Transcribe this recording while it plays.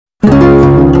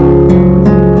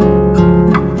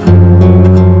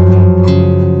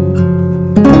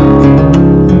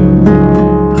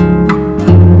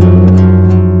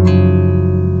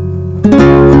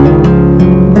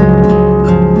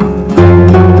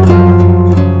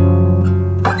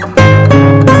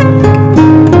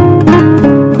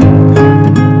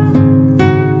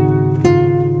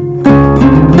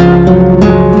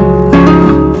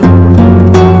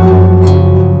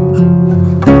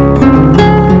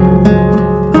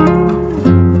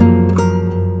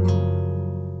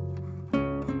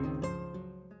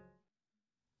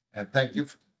Thank you.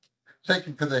 Thank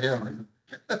you for the hearing.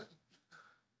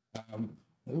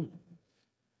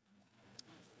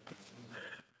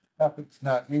 Topic's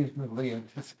not reasonably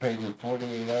anticipated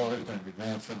 48 hours in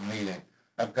advance of the meeting.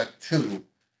 I've got two.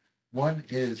 One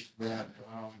is that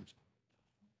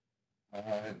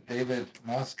David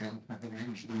Moskin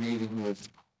arranged a meeting with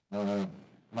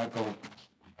Michael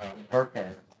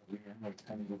Burkhardt.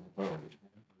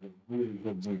 Really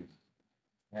good news.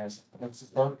 And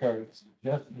Mr. Burkhardt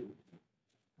suggested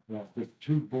that the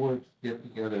two boards get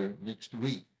together next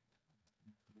week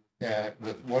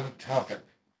with one topic.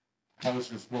 How is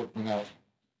this working out?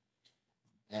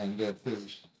 And if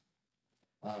there's,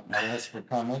 I'll ask for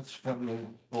comments from the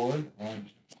board and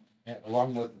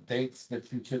along with the dates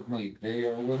that you should meet. They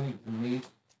are willing to meet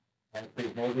at the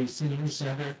Northern Senior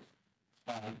Center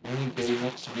any day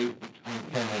next week between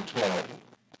 10 and 12.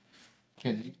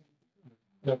 Can you?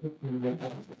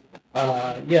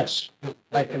 Yes,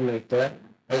 I can make that.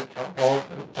 I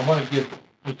want to give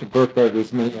Mr. Burkhardt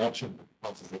as many options as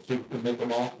possible. So you can make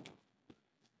them all?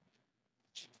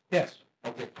 Yes.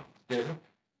 Okay. David?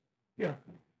 Yeah.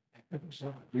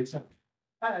 Lisa?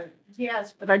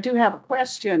 Yes, but I do have a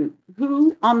question.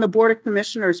 Who on the Board of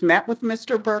Commissioners met with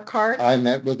Mr. Burkhardt? I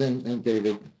met with him and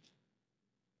David.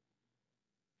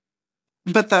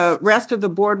 But the rest of the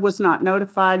board was not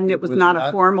notified and it was not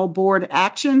a formal board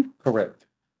action? Correct.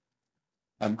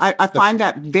 I find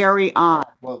that very odd.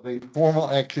 Well, the formal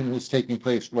action is taking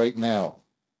place right now.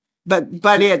 But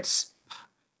it's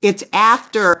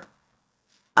after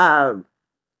David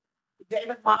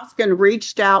Moskin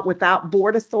reached out without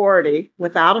board authority,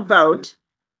 without a vote.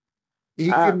 He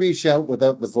can reach out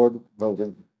without the board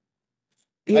voting.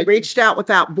 He reached out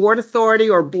without board authority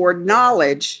or board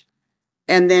knowledge.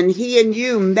 And then he and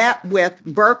you met with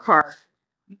Burkhardt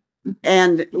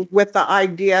and with the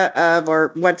idea of,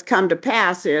 or what's come to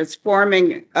pass is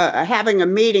forming, having a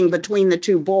meeting between the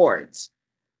two boards.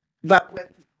 But with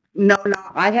no,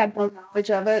 I had no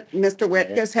knowledge of it. Mr.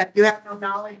 Whitkus, you have no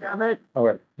knowledge of it? All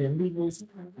right. Can we do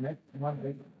next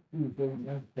Monday, Tuesday,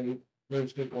 Wednesday,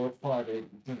 Thursday, or Friday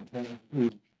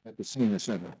at the Senior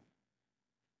Center?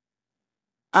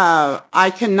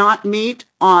 I cannot meet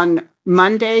on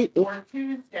Monday or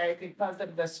Tuesday because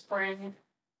of the spring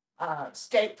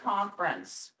state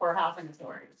conference for housing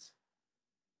authorities.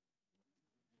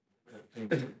 I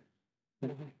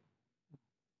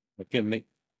can make.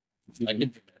 I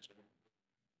can.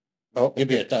 Oh, Give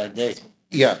me a time date.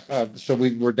 yeah. So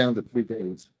we're down to 3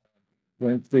 days.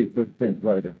 Wednesday, Thursday,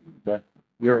 Friday. Okay.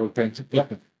 You're okay? Yeah.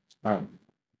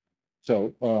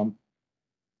 So,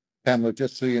 Pamela,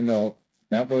 just so you know,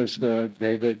 that was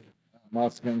David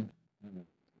Moskin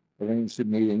arranged a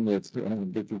meeting with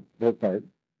Richard Burkhardt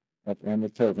at Emma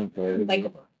Tobin.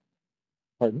 Michael.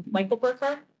 Pardon? Michael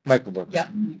Burkhardt? Michael Burkhardt. Yeah.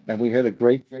 And we had a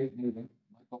great meeting.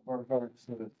 Michael Burkhardt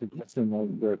suggestion was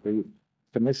that the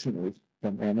commissioners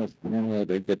from Anna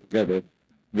they get together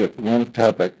with one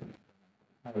topic.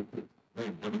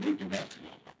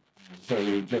 So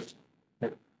we just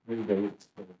pick 3 days.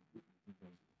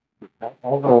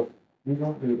 Although we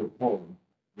don't do the poll,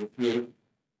 if you're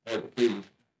at the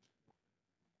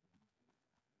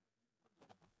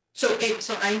So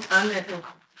I'm at the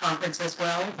conference as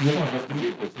well. you don't have to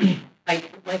meet with me.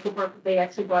 Michael Burkhardt, they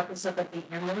actually brought this up at the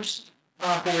Amherst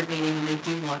board meeting, and they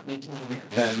do want me to be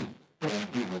there. Then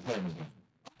he will tell me.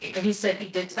 And he said he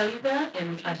did tell you that,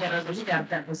 and I had other staff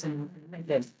that was in, I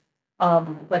did.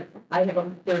 But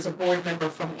there's a board member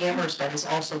from Amherst that is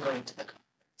also going to the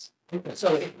conference.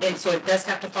 So it does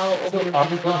have to follow over. So I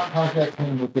will contact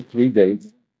him with the 3 dates.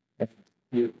 And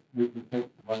you can take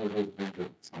one of those 3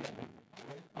 dates.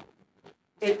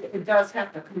 It does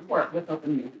have to comport with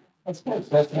open meeting. Of course,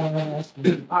 that's why I'm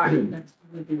asking. All right, that's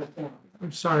going to be the form.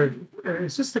 I'm sorry,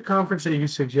 is this the conference that you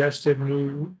suggested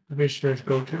new commissioners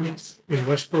go to in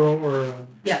Westboro or?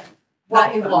 Yeah,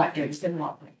 well, in Walking, it's in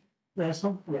Walking.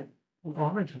 Russell? Yeah. Well,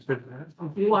 I'm interested in that.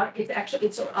 You are,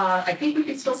 I think we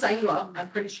can still sign you up, I'm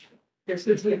pretty sure. There's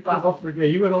going to be a Yeah,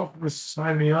 you would offer to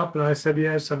sign me up and I said,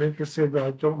 yes, I'm interested, but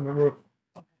I don't remember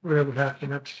whatever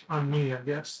happened. That's on me, I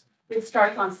guess. It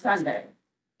starts on Sunday,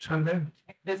 Sunday?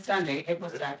 this Sunday, April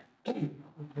 2nd. Okay,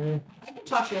 I can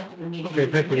talk to you after the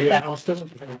meeting. thank you. Yeah, I'll still,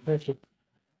 thank you.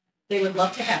 They would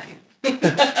love to have you.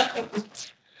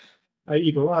 I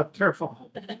eat a lot,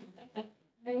 careful. I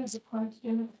have a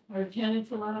question. Are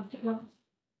tenants allowed to go?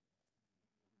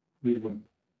 We will.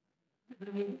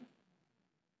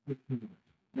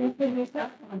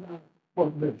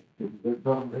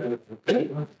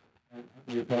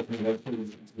 You're talking about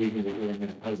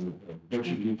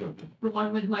The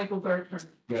one with Michael Burkhardt.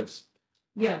 yes,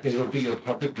 Yes. it'll be a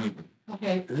public meeting.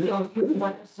 Okay, so you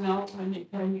let us know when you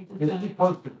need to It'll be send it.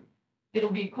 posted. It'll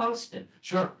be posted,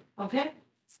 Sure, okay?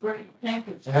 Great, thank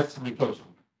you, it has to be posted.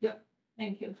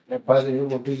 thank you. And by the way,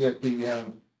 we'll be at the,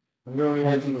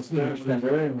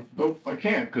 Nope, I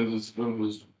can't, because it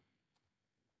was.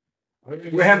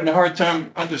 We're having a hard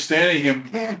time understanding him.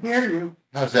 Can't hear you.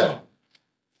 How's that?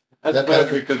 That's That better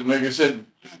better? because, like I said,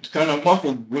 it's kind of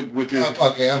muffled with your.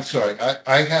 Okay, I'm sorry.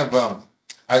 I have,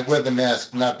 I wear the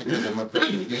mask not because I'm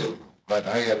afraid of you, but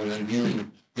I have an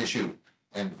immune issue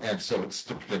and so it's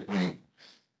to protect me.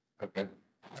 Okay.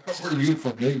 Or you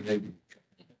from me, maybe.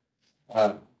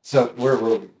 So where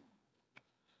were we?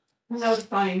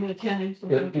 Notifying the tenants.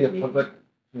 It'll be a public,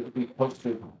 it'll be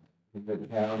posted in the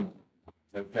town,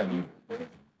 the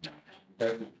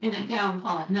In a town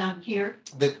hall, not here,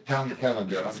 town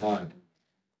calendar online.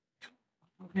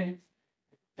 okay?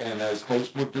 And as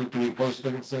post, do we post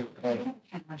it? So,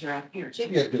 You're out here too.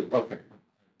 yeah, do, okay.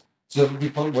 So it'll be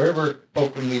wherever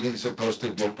open meetings are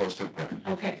posted, we'll post it there.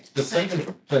 Okay. The second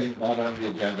thing not on the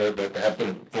agenda, but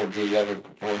happened before the other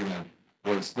appointment,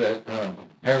 was that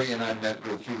Harry and I met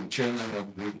with the chairman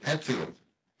of the Hatfield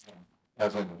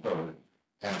as an authority.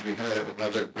 And we had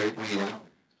another great meeting.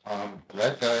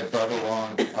 That guy brought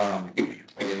along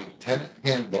a tenant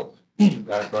handbook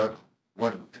that I brought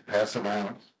one to pass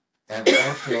around. And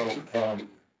also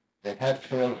the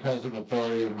Hatfield Housing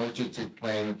Authority Emergency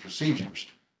Plan and Procedures.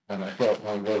 And I thought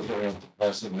one of those were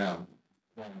passing now.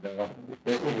 And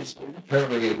it was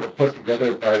apparently put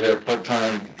together by their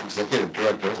part-time executive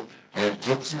director, and it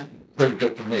looks pretty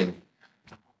good to me.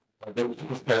 They will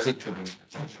just pass it to me.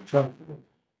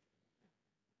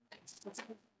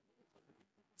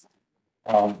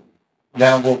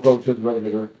 Now we'll go to the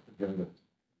regular agenda.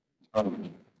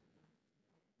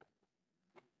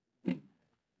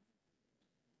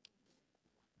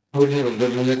 Approval of the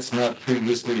minutes not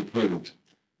previously approved.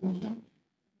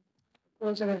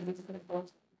 Those are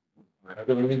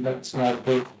The minutes not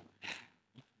approved.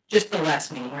 just the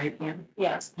last meeting, right, Pam?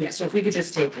 Yes. Yeah, so if we could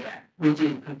just take that, we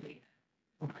didn't complete,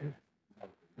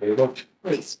 They looked.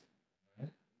 please.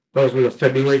 Those were the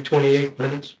February 28th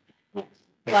minutes.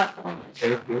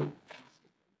 Thank you.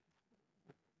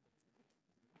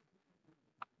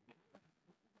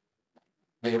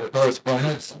 Any other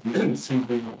correspondence? You didn't see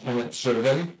the tenant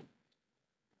survey?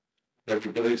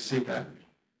 Everybody see that?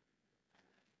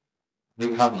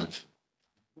 Any comments?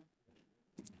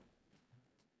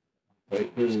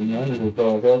 Right, there's none, it was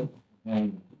all done,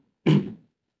 and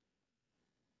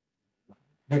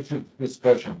next is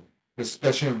discussion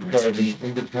regarding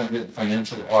independent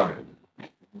financial audit.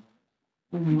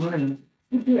 Did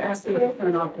you ask me to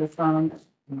turn off the phone?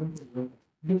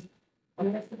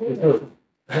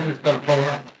 Henry's got a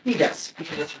phone. He does.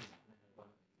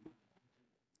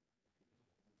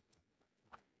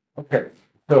 Okay,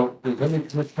 so does any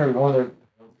commissioner want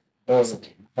to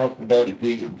talk about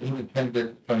the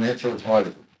independent financial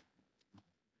audit?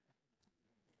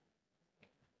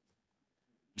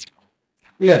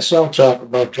 Yes, I'll talk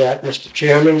about that, Mr.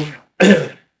 Chairman.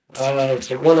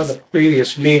 At one of the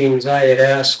previous meetings, I had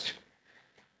asked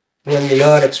when the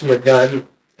audits were done,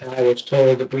 and I was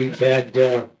told that we've had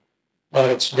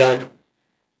audits done.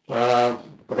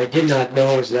 What I did not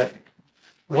know is that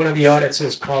one of the audits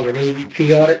is called an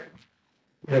AVP audit,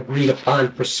 agreed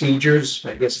upon procedures.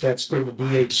 I guess that's through the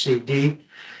DHCD.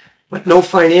 But no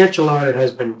financial audit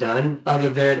has been done, other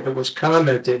than it was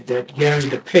commented that Gary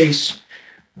DePace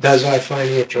does our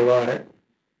financial audit.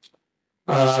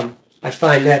 I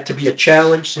find that to be a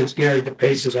challenge, since Gary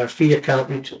DePace is our fee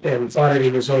accountant, and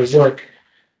auditing his own work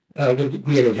would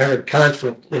be an inherent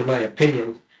conflict, in my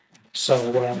opinion.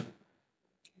 So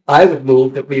I would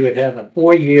move that we would have a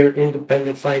 4-year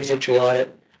independent financial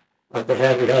audit of the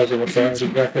Hadley Housing Authority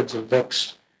records and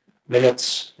books,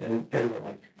 minutes, and the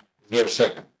like. Is there a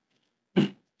second?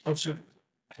 Oh, sure.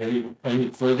 Any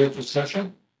further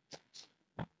discussion?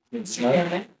 Can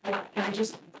I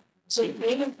just, so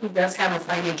even who does have a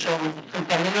financial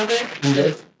component of it,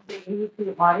 Yes. the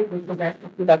AVP audit, which was actually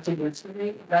conducted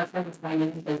yesterday, that's how his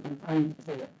finances has been trying to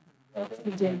do it.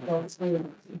 He did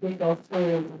go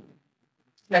through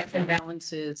checks and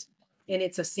balances, and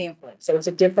it's a sampling, so it's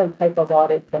a different type of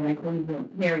audit than I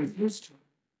believe Mary's used to.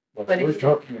 But But we're it-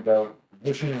 talking about,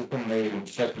 this has been made and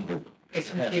seconded.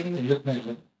 It's as giving-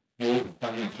 independent full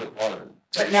financial audit.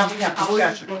 But now we have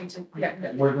discussion. Going to,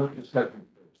 yeah, We're going to second.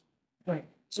 right,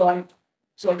 so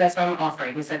that's what I'm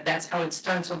offering, is that that's how it's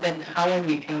done, so then how are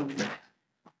we paying for that?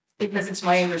 Because it's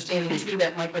my understanding too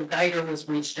that Michael Geiger was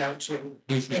reached out to.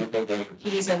 He's not going to.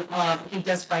 He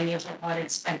does financial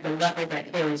audits at the level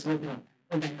that Harry's living.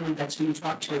 And I think that's who you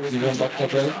talked to. You know about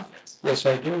that, right? Yes,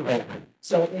 I do.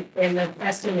 So, and the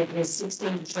estimate is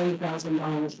 $16,000 to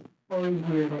 $20,000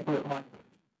 per year that we're on.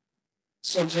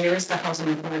 So where is the housing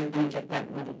authority going to get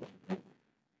that money?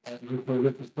 You for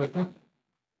with this question?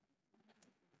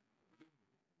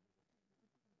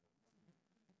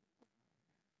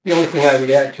 The only thing I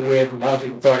would add to where the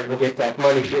housing authority will get that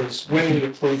money is when we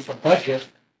approve the budget,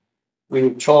 we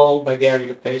were told by Gary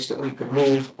DePace that we could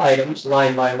move items,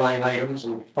 line by line items,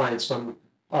 and find some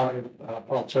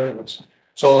alternatives.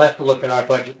 So we'll have to look at our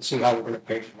budget and see how we're gonna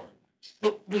pay for it.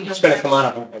 But we It's don't gonna have, come out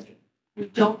of our budget. we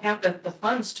don't have the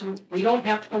funds to, we don't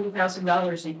have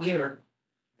 $20,000 a year.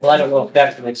 Well, I don't know if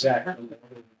that's an exact number.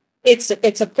 It's a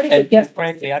pretty good And guess,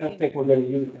 frankly, I don't think we're gonna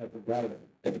use that for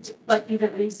guidance. but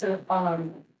even Lisa,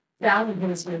 Sally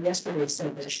was here yesterday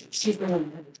said that she's going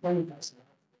to have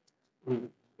 $20,000.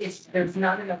 There's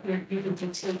not enough here for you to be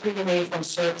taking away from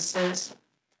services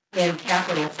and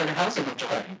capital for the housing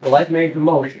authority. Well, I've made the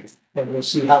motion, and we'll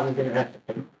see how we're gonna have to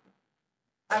pay.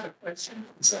 I have a question.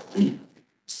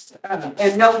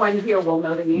 And no one here will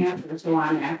know the answer, so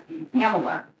I'm asking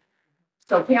Pamela.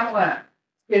 So Pamela,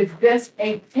 is this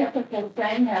a typical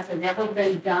thing? Has it never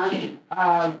been done,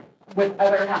 with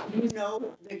other, you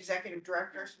know, the executive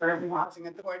directors for every housing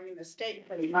authority in the state,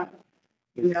 pretty much.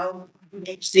 You know,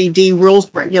 HCD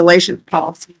rules, regulations,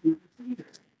 policies. and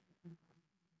procedures.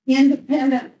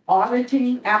 Independent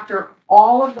auditing after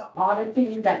all of the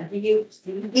auditing that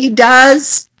DHCD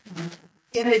does,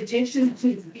 in addition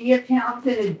to the accounts,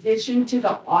 in addition to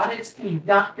the audits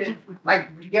conducted,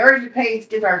 like Gary DePace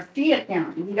did our C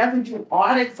account, he doesn't do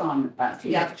audits on us,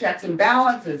 he has checks and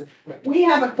balances. We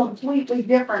have a completely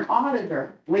different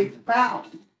auditor, Lisa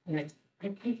Bowden. To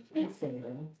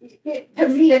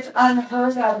me, it's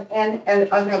unheard of and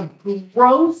a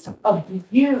gross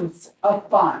abuse of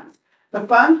funds. The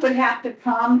funds would have to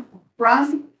come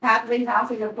from Hadley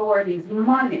Housing Authority's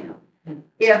money.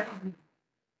 If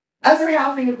other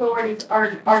housing authorities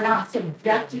are not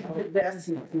subjected to this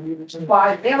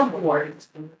by their boards,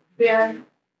 then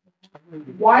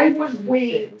why would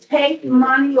we take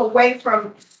money away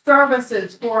from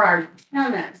services for our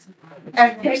tenants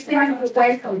and take money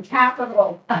away from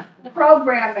capital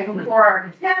programming for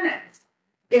our tenants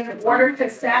in order to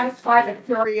satisfy the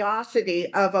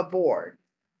curiosity of a board?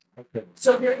 Okay.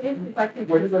 So there is, if I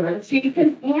can, She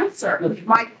can answer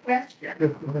my question.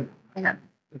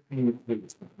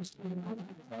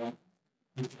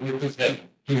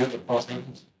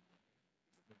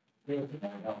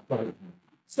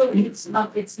 so it's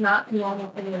not normal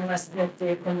thing unless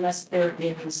there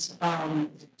is,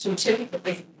 so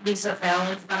typically, if Lisa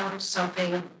Fallon found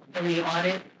something in the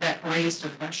audit that raised a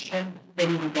question,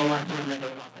 then you would go on to another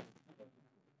audit.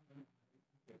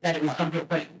 That it would come to,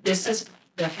 but this is,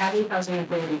 the Hadley Housing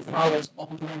Authority follows all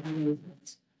the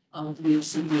regulations of the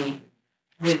UCD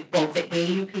with both the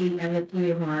AUP and the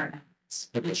PMR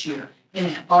this year.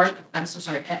 And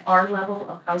at our level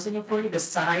of housing authority, the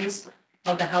size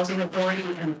of the housing authority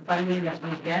and the funding that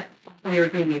we get, we are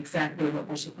doing exactly what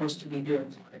we're supposed to be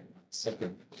doing.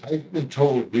 Second, I've been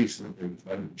told recently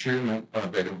by the chairman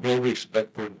of a very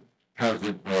respected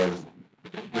housing board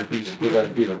that these are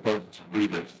good idea for us to do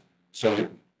this. So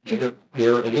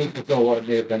here a week ago, I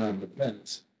may have been on the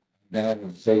fence. Now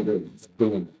I'm saying they're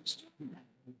doing this.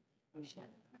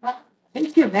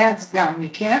 Take your mask down, we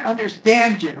can't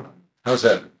understand you. How's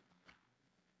that?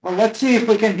 Well, let's see if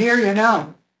we can hear you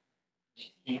now.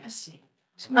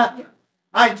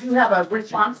 I do have a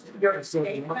response to your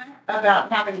statement about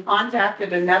having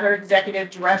contacted another executive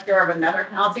director of another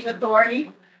housing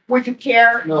authority. Would you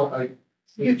care? No,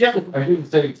 You just, I didn't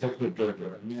say executive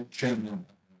director, I meant chairman.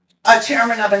 a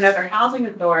chairman of another housing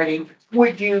authority,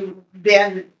 would you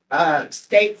then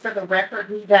state for the record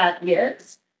who that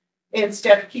is?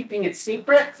 Instead of keeping it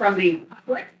secret from the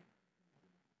public?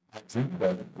 I think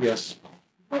that, yes.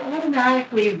 Well,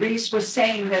 automatically, Reese was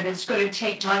saying that it's going to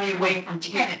take money away from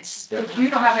tenants. But you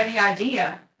don't have any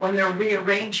idea when they're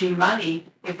rearranging money,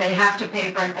 if they have to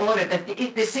pay for an audit, that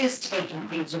this is taking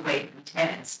things away from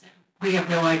tenants. We have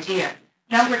no idea.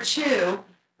 Number two,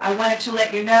 I wanted to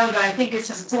let you know that I think it's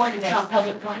important that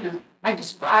public comment. I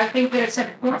think that it's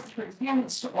important for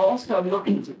tenants to also look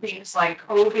into things like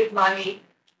COVID money,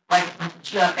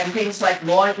 and things like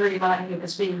laundry money if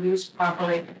it's being used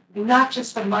properly, not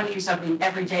just the monies of the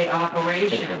everyday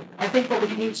operation. I think what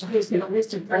we need to do is get a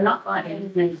list of not money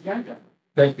in the agenda.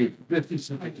 Thank you. This is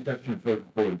an introduction for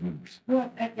board members.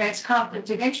 Well, and it's conflict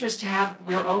of interest to have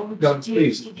your own No,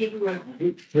 please.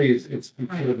 DCD. Please, it's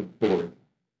before the board.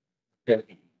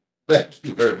 Okay. Thank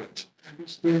you very much.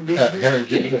 Harry,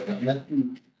 did you have a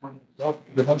comment?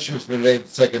 The motion's been made,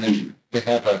 seconded, to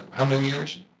have a, how many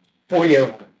years? 4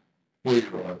 year. 4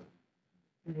 year.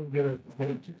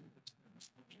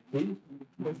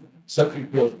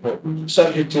 Subject to approval.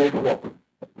 Subject to approval.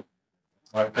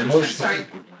 All right, the I'm motion. sorry,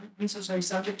 I'm so sorry,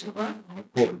 subject to what?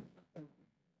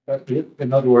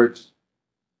 In other words,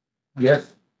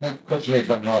 yes, correct me if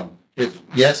I'm wrong, it's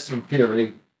yes in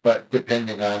theory, but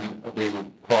depending on the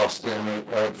cost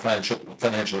and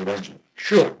financial arrangement.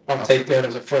 Sure, I'll take that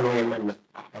as a friendly amendment.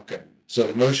 Okay, so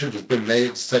the motion has been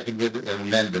made, seconded, and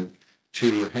amended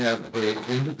to have an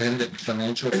independent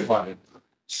financial audit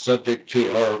subject to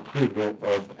our approval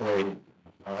of a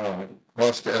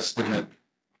cost estimate.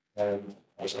 And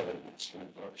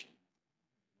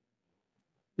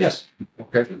Yes.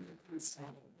 okay,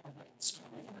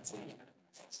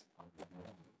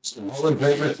 all in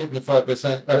favor, signify by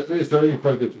saying, is there any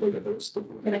further?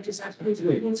 Can I just ask, who's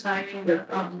hiring the,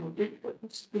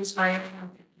 who's hiring,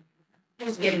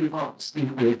 who's getting involved?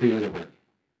 We'll deal with it.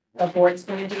 The board's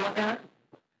gonna deal with that?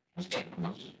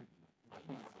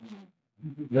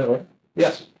 No.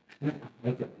 Yes.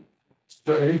 Okay.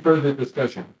 So any further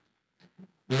discussion?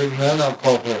 Hearing none, I'll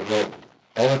call for a vote.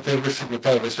 All in favor,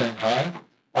 signify by saying aye.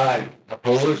 Aye.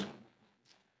 Opposed?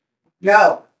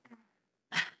 No.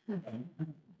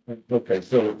 Okay,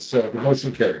 so it's, the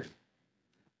motion carries.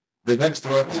 The next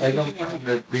item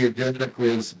on the agenda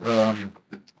is,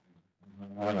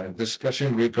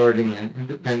 discussion regarding an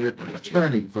independent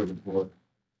attorney for the board.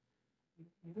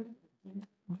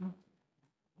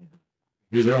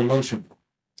 Is there a motion?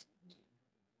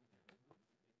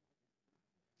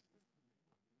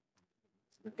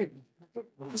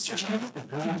 Mr. Chairman,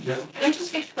 can I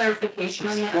just get clarification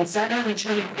on that? Is that an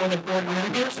attorney for the board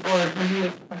members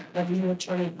or a new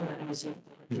attorney for the housing?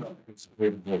 It's for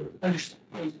the board. Understood.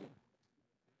 Is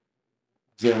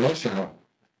there a motion on?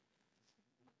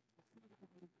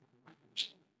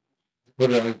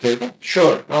 Put it on the table?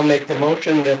 Sure, I'll make the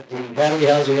motion that the Valley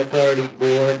Housing Authority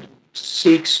Board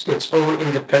seeks its own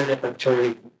independent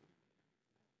attorney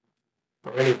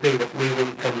for anything that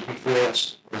legally comes before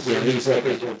us. Is there any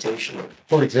Representation.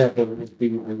 For example, it would be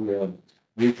the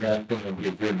redrafting of the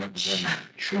agreement and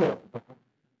Sure.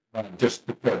 just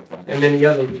to clarify. And then the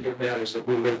other legal matters that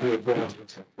we may be involved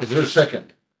with. Is there a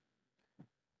second?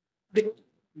 There's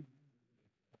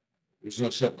no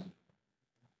second.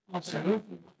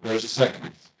 There's a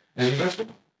second. Any discussion?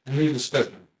 Any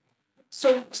discussion?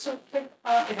 So,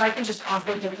 if I can just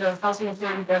offer that the housing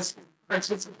authority does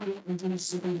participate in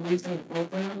DCD raising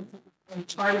program. And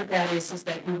part of that is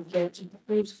that you get to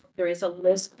there is a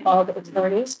list of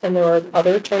attorneys, and there are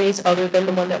other attorneys other than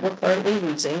the one that we're currently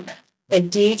using. And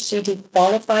DHCD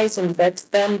qualifies and vets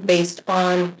them based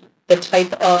on the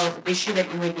type of issue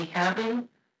that you may be having.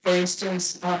 For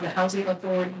instance, the housing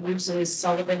authority uses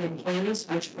Sullivan and Keynes,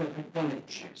 which for employment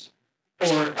issues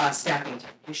or staffing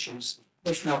issues.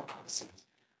 There's no policy.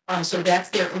 So that's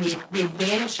their, and the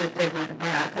advantage that they would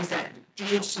have is that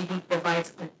DHCD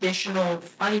provides additional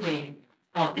funding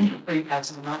of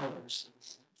 $3,000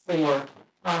 for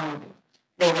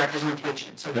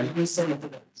representation. So we send it to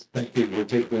them. Thank you. We'll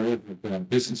take the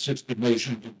business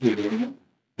estimation to do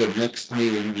the next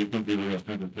meeting. You can do the rest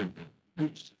of the thing.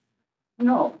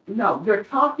 No, you're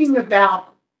talking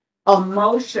about a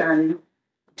motion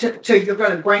you're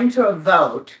going to bring to a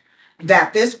vote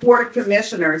that this Board of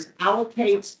Commissioners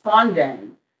allocates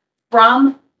funding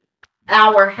from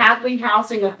our Hadley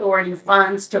Housing Authority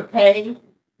funds to pay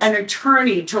an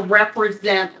attorney to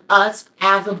represent us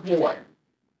as a board.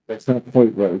 That's not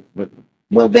quite right, but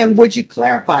Well, then would you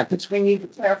clarify? Because we need to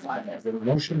clarify this. the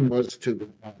motion was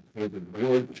to, for the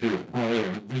board to hire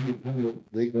an independent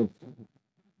legal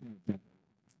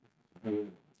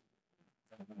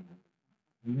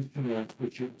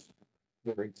which is,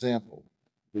 for example,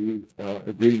 the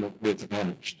agreement with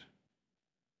managed.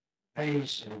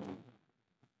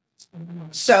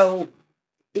 So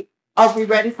are we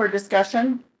ready for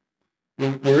discussion?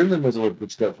 We're in the middle of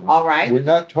discussion. All right. We're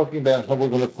not talking about how we're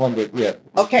going to fund it yet.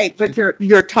 Okay, but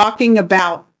you're talking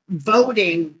about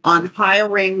voting on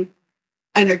hiring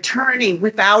an attorney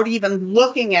without even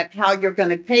looking at how you're going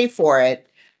to pay for it.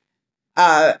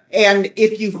 And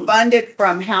if you fund it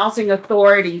from housing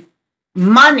authority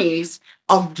monies,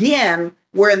 again,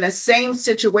 we're in the same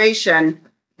situation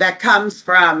that comes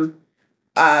from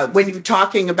when you're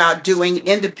talking about doing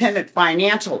independent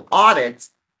financial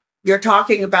audits. You're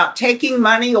talking about taking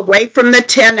money away from the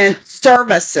tenant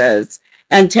services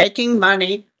and taking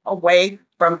money away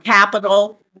from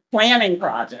capital planning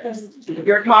projects.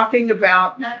 You're talking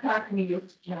about. Not talking to you.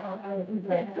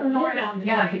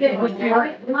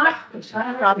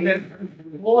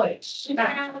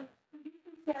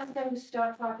 I'm going to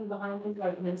start talking behind the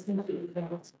government's gonna be.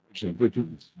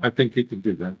 I think you can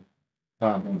do that.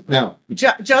 Now,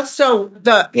 Just so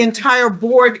the entire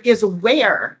board is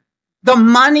aware, the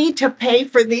money to pay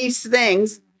for these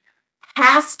things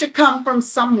has to come from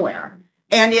somewhere,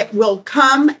 and it will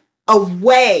come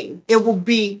away. It will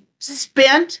be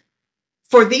spent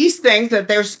for these things that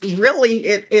there's really,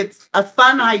 it's a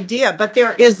fun idea, but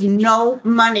there is no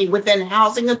money within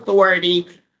Housing Authority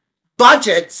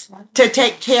budgets to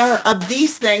take care of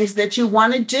these things that you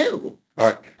want to do. all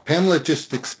right, Pamela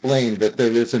just explained that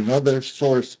there is another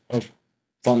source of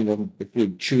funding if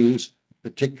we choose a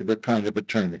particular kind of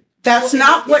attorney. That's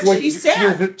not what Wait, she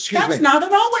said. excuse me. That's not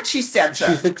at all what she said, sir.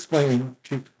 She's explaining,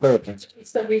 she's clarifying.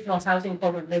 It's the regional housing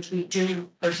program that we do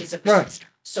participate. Right.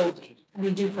 So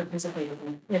we do participate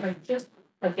in it. If I just,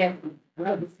 again,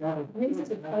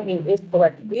 funding is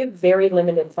correct. We have very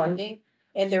limited funding,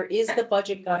 and there is the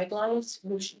budget guidelines,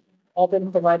 which all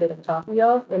been provided a copy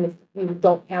of, and if you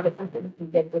don't have it, you can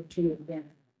get it to you again.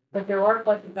 But there are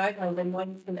budget guidelines, and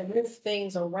when you can move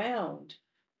things around,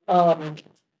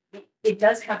 it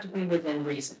does have to be within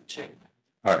reason too.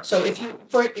 All right. So if you,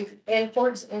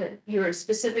 you're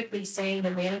specifically saying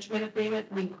the management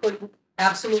agreement, we could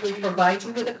absolutely provide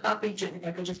you with a copy, if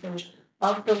I could just finish,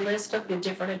 of the list of the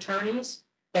different attorneys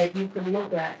that you can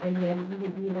look at, and then you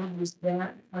would be able to use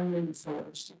that funding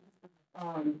source.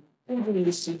 Who do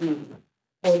you see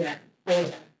for that?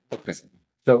 Okay,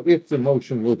 so if the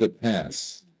motion were to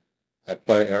pass,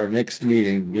 by our next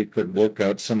meeting, we could work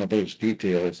out some of those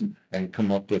details and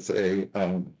come up with a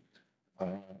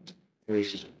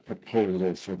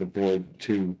proposal for the board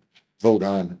to vote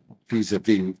on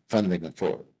vis-a-vis funding for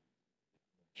it.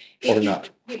 Or not.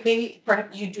 Maybe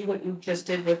perhaps you do what you just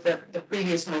did with the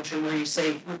previous motion where you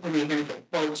say when you're going to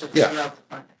get quotes or Yeah. figure out the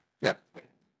funding. Yeah.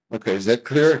 Okay, is that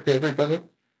clear to everybody?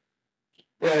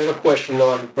 Yeah, I have a question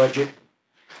on the budget.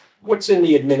 What's in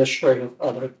the administrative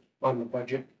other on the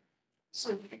budget?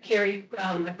 So Carrie,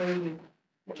 I believe you.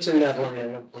 What's in that line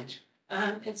item, please?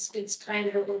 It's kind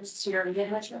of, it's your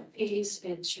management fees,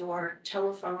 it's your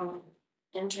telephone,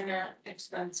 internet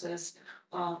expenses,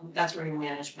 that's where your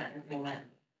management agreement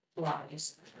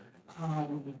lies.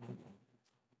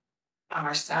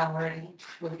 Our salary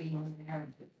would be in there.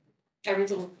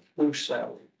 Everything, Who's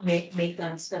salary?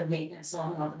 maintenance, instead of maintenance,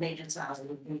 the maintenance salary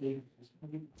would be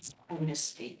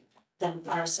bonus fee. Then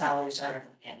our salaries are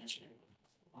management.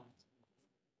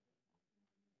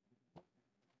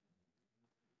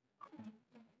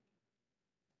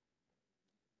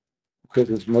 Okay,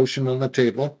 there's motion on the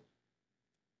table.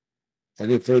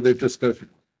 Any further discussion?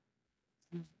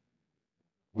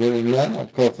 Hearing none, I'll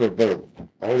call for a vote.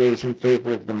 All those in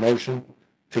favor of the motion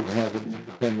to have an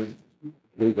independent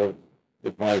legal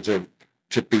advisor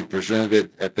to be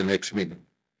presented at the next meeting.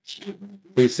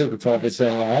 Please signify by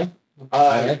saying aye.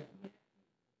 Aye.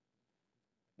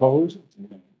 Opposed?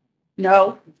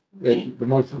 No, The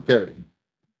motion carried.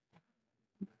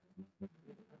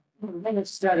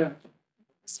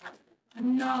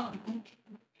 No.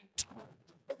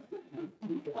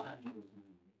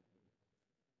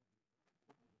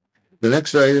 The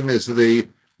next item is the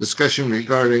discussion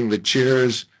regarding the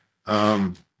chair's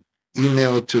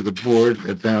email to the board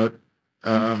about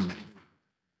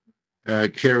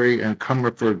Carrie and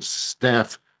Comerford's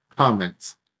staff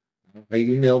comments. I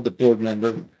emailed the board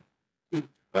member.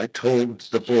 I told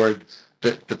the board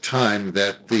at the time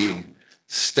that the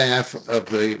staff of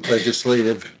the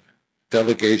legislative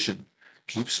delegation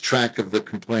keeps track of the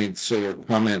complaints or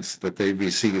comments that they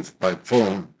receive by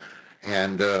phone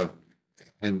and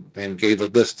gave a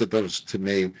list of those to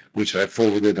me, which I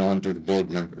forwarded on to the board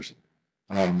members.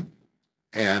 Among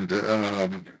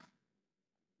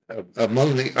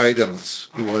the items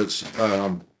was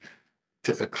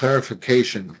a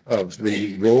clarification of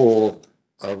the role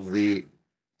of the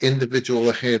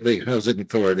individual Hadley Housing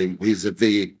Authority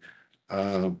vis-a-vis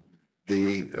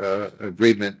the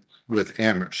agreement with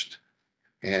Amherst.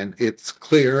 And it's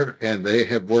clear, and they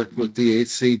have worked with the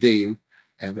HCD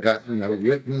and gotten a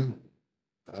written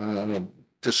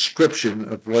description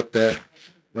of what that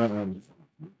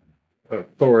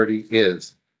authority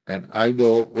is. And I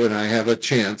will, when I have a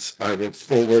chance, I will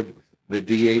forward the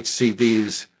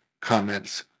DHCD's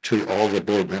comments to all the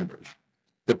board members.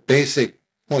 The basic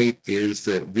point is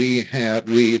that the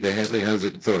Hadley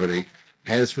Housing Authority,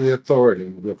 has the authority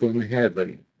within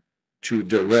Hadley to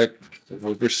direct and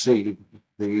oversee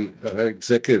the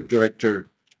executive director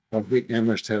of the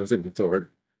Amherst Housing Authority.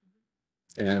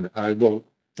 And I will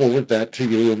forward that to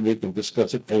you and we can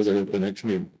discuss it further at the next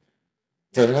meeting.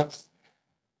 Fair enough?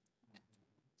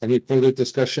 Any further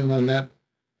discussion on that?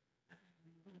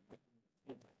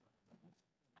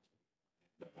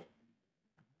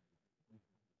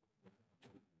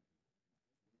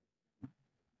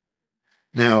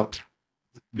 Now,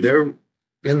 they're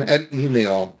in that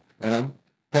email, and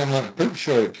I'm pretty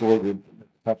sure I forwarded a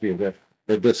copy of that,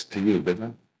 this to you, didn't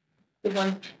I? The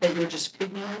one that you're just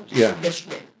picking out? Yeah. Yes,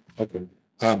 you did.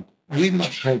 Okay. We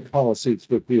must have policies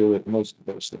with you at most of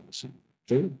those things.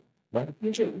 True, right?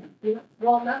 You do. Yeah.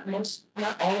 Well, not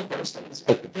all of those things.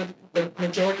 Okay. The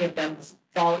majority of them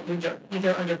fall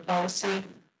either under policy,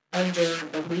 under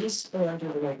the lease, or under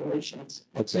the regulations.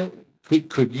 Okay.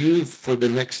 Could you, for the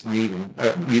next meeting,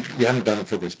 you haven't done it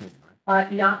for this meeting?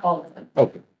 Not all of them.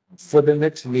 Okay. For the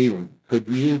next meeting, could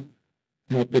you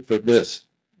come up with a list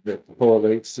that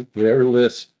correlates their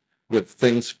list with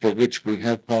things for which we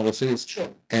have policies? Sure.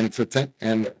 And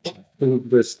and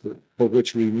food list for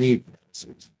which we need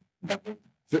policies?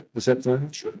 Is that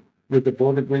fine? Sure. Would the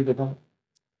board agree with that?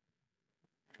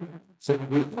 So,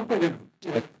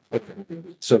 okay.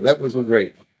 So that was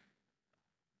great.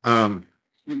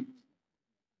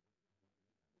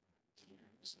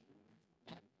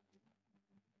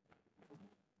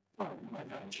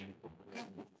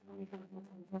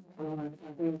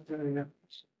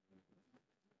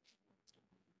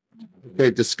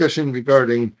 Okay, discussion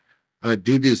regarding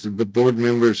duties of the board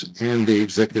members and the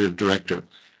executive director.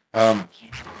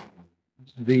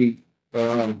 The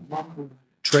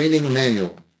training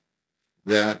manual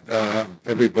that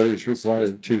everybody's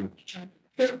required to.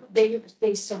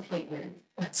 They still can't hear.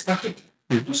 Sorry.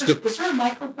 Was there a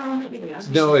microphone?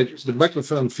 No, the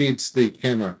microphone feeds the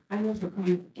camera. I know, but can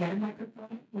you get a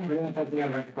microphone?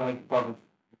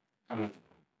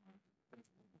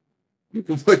 You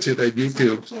can put it on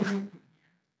YouTube.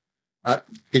 Can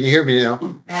you hear me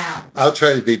now? Now. I'll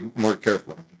try to be more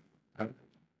careful.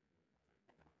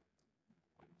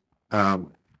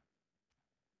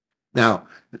 Now,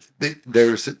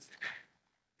 there's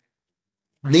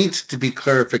needs to be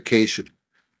clarification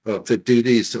of the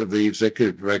duties of the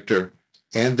executive director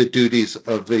and the duties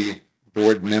of the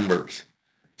board members.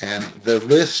 And the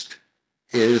list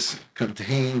is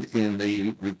contained in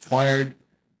the required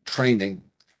training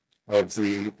of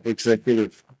the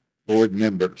executive board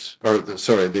members, or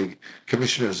the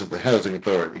commissioners of the housing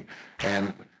authority.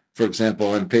 And for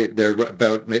example, they're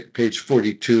about page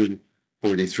 42,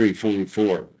 43,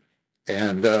 44.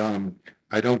 And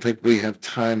I don't think we have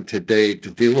time today to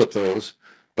deal with those,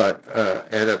 but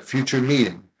at a future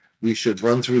meeting, we should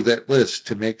run through that list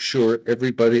to make sure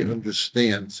everybody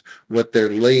understands what their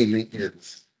lane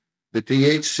is. The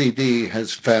DHCD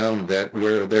has found that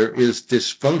where there is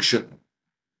dysfunction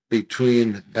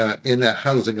between in a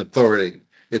housing authority,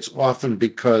 it's often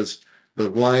because the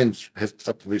lines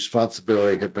of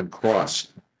responsibility have been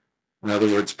crossed. In other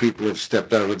words, people have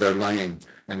stepped out of their lane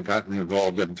and gotten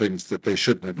involved in things that they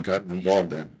shouldn't have gotten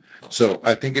involved in. So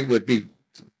I think it would be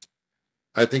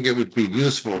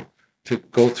useful to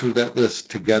go through that list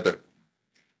together.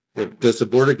 Does the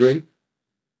board agree?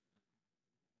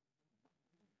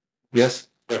 Yes?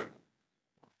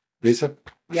 Lisa?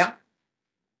 Yeah.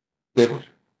 David?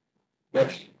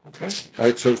 Yes. Okay. All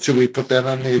right, so should we put that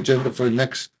on the agenda for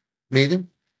next meeting?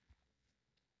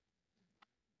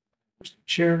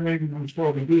 Chair, maybe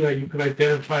before we do that, you could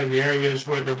identify the areas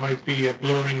where there might be a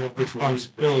blurring of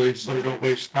responsibilities, so we don't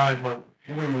waste time on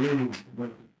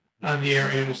the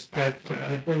areas that,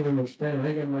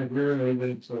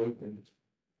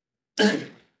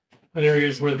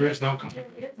 areas where there is no.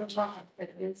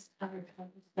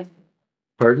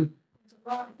 Pardon?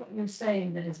 What you're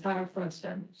saying that it's hard for us to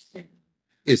understand.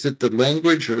 Is it the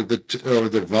language or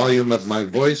the volume of my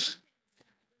voice?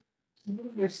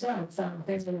 Yourself sound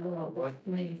very low, like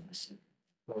me.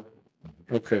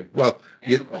 Okay, well,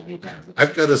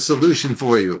 I've got a solution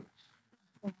for you.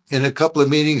 In a couple of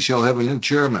meetings, you'll have a new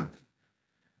chairman.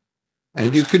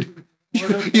 And you could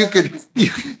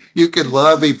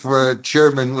lobby for a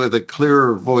chairman with a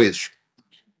clearer voice.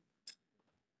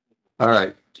 All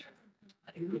right.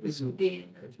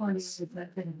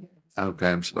 Okay,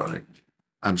 I'm sorry.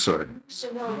 I'm sorry.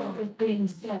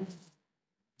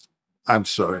 I'm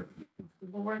sorry. The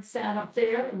board sat up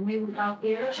there and we were out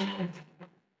here and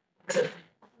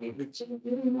we were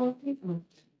getting more people.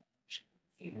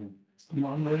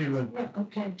 I'm ready with,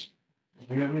 Okay.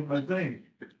 I got my thing.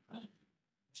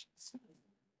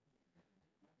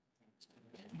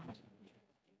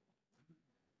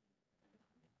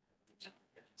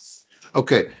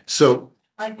 Okay, so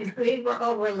Like if we were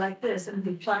over like this and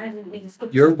be trying to be.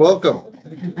 you're welcome.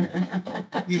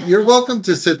 You're welcome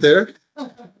to sit there.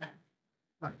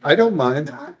 I don't mind.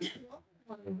 Yeah,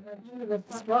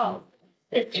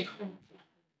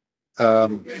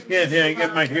 I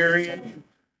get my hearing,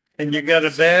 and you got a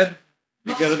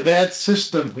bad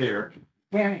system here.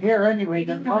 Can't hear anyway,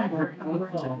 the number.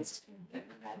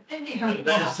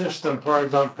 That system, as far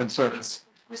as I'm concerned.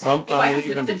 I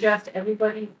would suggest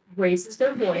everybody raises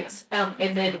their voice,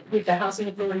 and then with the housing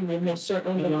authority, we'll most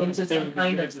certainly look into some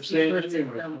kind of secret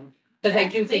system. But I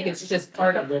do think it's just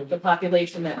part of the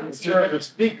population that is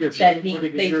that need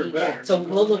that. So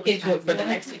we'll look into it for the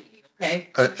next week, okay?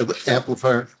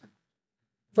 Amplifier.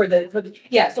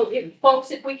 Yeah, so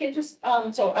folks, if we can just,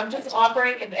 so I'm just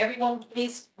offering, if everyone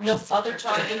please no other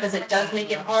talking, because it does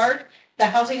make it hard. The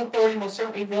housing authority most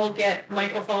certainly will get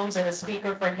microphones and a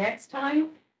speaker for next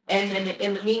time. And then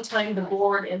in the meantime, the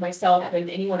board and myself and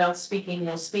anyone else speaking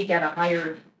will speak at a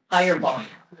higher volume.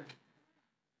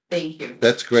 Thank you.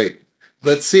 That's great.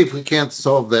 Let's see if we can't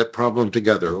solve that problem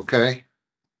together, okay?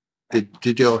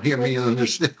 Did you all hear me and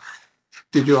understand?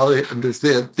 Did you all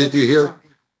understand? Did you hear?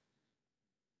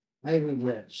 I read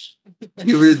lips.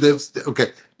 You read this?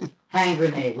 Okay. Hand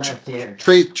grenade left here.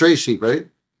 Tracy, right?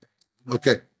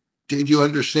 Okay. Did you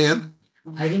understand?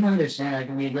 I didn't understand I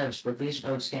can read lips, but these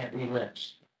folks can't read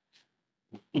lips.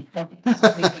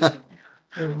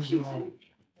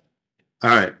 All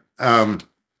right.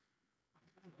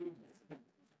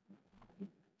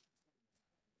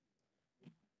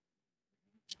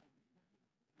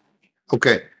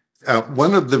 Okay.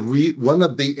 One of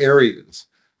the areas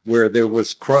where there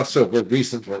was crossover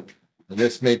recently, and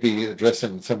this may be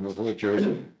addressing some of what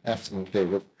you're asking,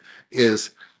 David,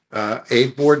 is a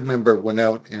board member went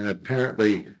out and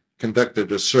apparently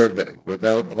conducted a survey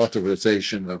without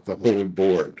authorization of the whole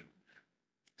board.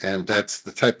 And that's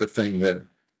the type of thing that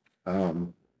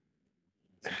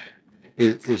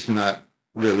is not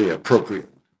really appropriate.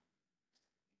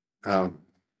 I'll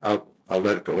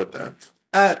let it go with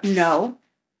that. No.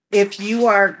 If you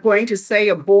are going to say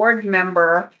a board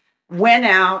member went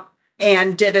out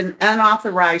and did an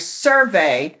unauthorized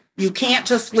survey, you can't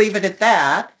just leave it at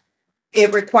that.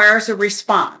 It requires a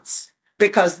response,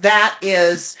 because that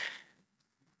is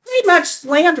pretty much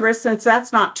slanderous, since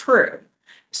that's not true.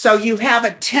 So you have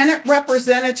a tenant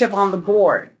representative on the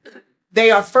board.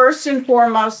 They are first and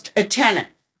foremost a tenant.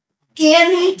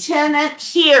 Any tenant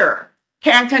here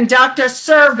can conduct a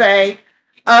survey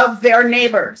of their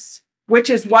neighbors, which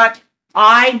is what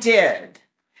I did.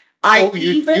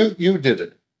 You did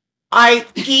it. I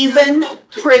even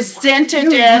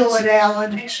presented it.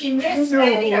 Alan. She missed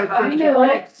any of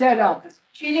them. Set up.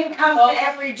 She didn't come to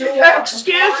every door.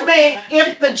 Excuse me,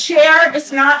 if the chair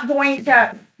is not going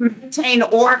to maintain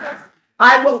order,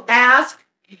 I will ask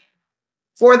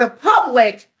for the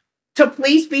public to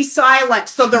please be silent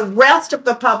so the rest of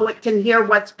the public can hear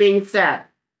what's being said.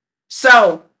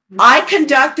 So I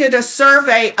conducted a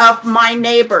survey of my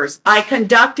neighbors. I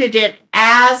conducted it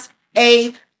as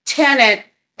a tenant,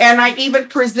 and I even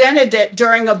presented it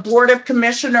during a Board of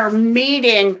Commissioner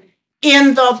meeting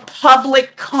in the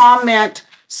public comment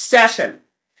session.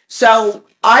 So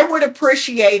I would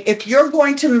appreciate, if you're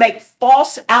going to make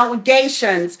false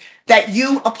allegations, that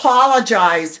you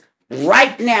apologize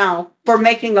right now for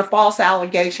making a false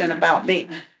allegation about me.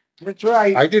 That's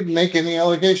right. I didn't make any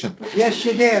allegation. Yes,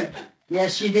 you did.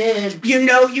 Yes, you did. You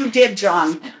know you did,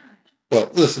 John. Well,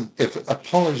 listen, if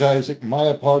my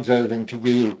apologizing to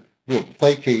you will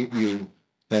placate you,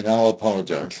 then I'll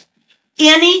apologize.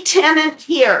 Any tenant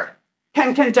here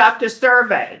can conduct a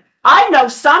survey. I know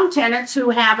some tenants who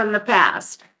have in the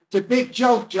past. It's a big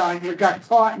joke, John. You got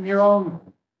caught in your own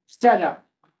setup.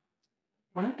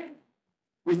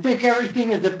 We think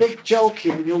everything is a big joke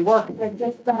here. You work like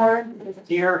this hard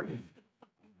here.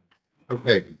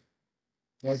 Okay.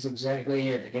 That's exactly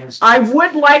it. I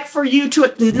would like for you to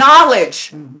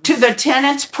acknowledge to the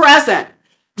tenants present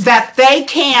that they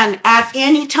can at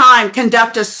any time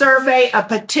conduct a survey, a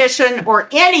petition, or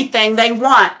anything they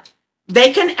want.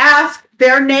 They can ask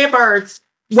their neighbors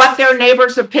what their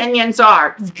neighbors' opinions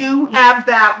are. You have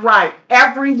that right.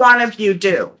 Every one of you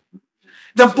do.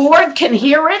 The board can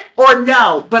hear it or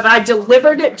no, but I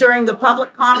delivered it during the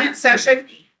public comment session,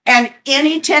 and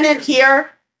any tenant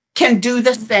here can do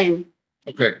the same.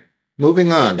 Okay,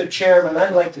 moving on. Mr. Chairman,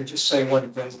 I'd like to just say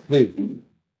one thing. Please.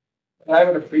 I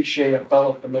would appreciate a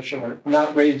fellow commissioner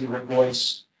not raising her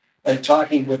voice and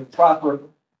talking with proper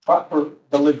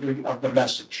delivery of the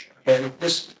message. Okay,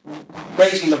 just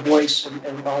raising the voice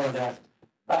and all of that,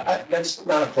 that's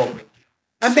not appropriate.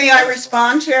 May I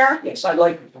respond, Chair? Yes, I'd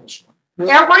like to respond.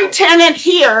 Every tenant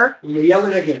here, You're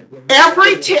yelling again.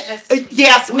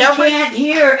 yes, We can't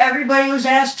hear. Everybody was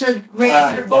asked to raise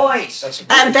their voice.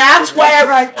 and that's where,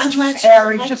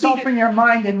 Harry, just open your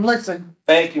mind and listen.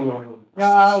 Thank you, Lori.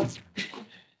 No.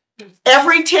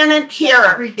 every tenant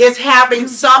here is having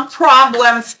some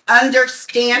problems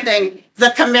understanding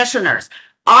the commissioners.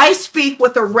 I speak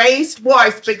with a raised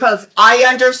voice because I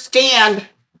understand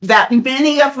that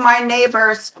many of my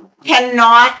neighbors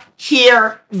cannot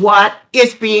hear what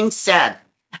is being said.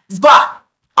 But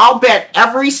I'll bet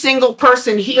every single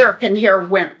person here can hear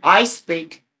when I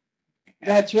speak.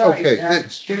 That's right. Okay,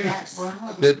 That's true.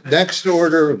 The next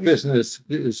order of business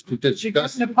is to Did you get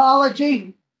discuss, an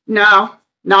apology? No,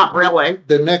 not really.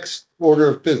 the next order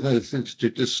of business is to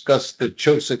discuss the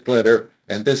Chosick letter,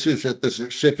 and this is at the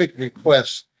specific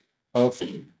request of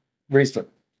Risa.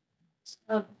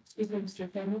 Excuse me,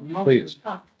 Mr. Chairman. Please.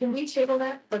 Can we table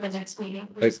that for the next meeting?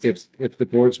 please? If the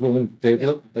board's willing to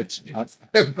table it, let's, I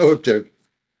have no objection.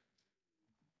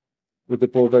 Would the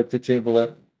board like to table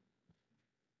that?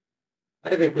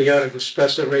 I think we ought to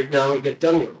discuss it right now and get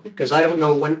done with it, because I don't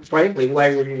know when, frankly,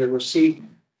 why we're even received.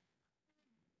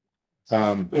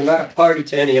 We're not a party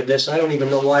to any of this. I don't even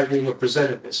know why we were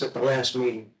presented this at the last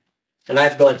meeting. And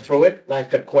I've gone through it, and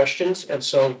I've got questions, and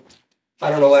so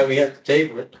I don't know why we have to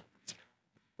table it.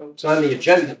 It's on the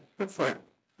agenda.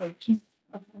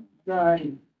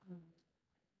 Right.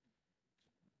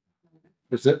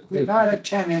 Is it? We're not a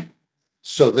tenant.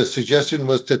 So the suggestion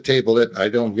was to table it. I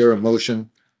don't hear a motion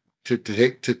to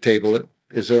table it.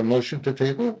 Is there a motion to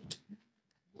table it?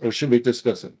 Or should we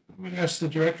discuss it? I'm gonna ask the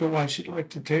director why she'd like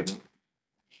to table.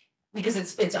 Because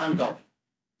it's ongoing.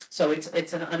 So it's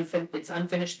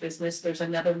unfinished business. There's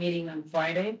another meeting on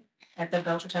Friday at the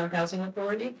Belchertown Housing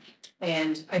Authority,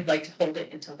 and I'd like to hold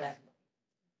it until that.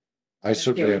 I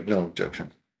certainly have no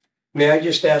objection. May I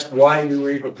just ask why we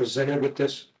were even presented with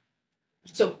this?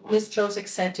 So Ms. Chosick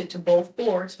sent it to both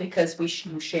boards because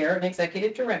you share an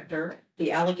executive director.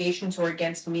 The allegations were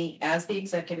against me as the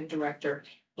executive director,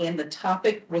 and the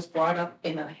topic was brought up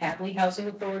in a Hadley Housing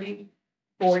Authority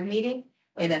board meeting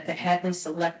and at the Hadley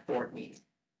Select Board meeting.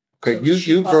 Okay, So you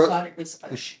she brought, thought it was,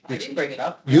 I didn't bring it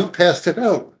up. you passed it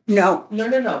out. No,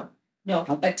 No,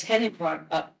 a tenant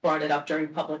brought it up during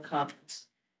public comments.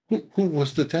 Who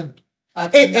was the tenant? I'm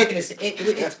not gonna say,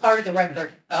 it's part of the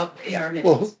record of our Well,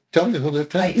 minutes. tell me who the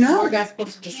tenant. No. We're not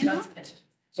supposed to discuss it.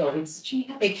 So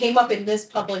it came up in this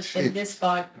body's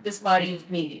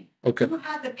meeting. Okay, You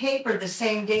had the paper the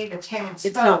same day the tenants.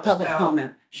 it's not spoke, public so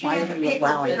comment. She Why had are the you paper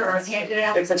allowing with her and this? handed it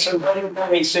out. If it's a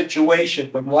running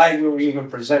situation, but why we were even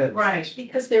presented? Right.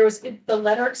 Because the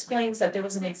letter explains that there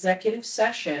was an executive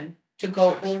session to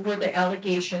go over the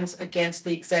allegations against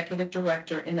the executive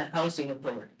director in the housing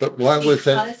authority. but why was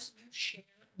that? Because you share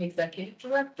an executive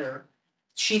director,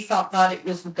 she thought it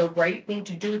was the right thing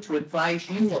to do to advise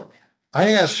you of that.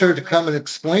 I asked her to come and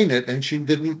explain it and she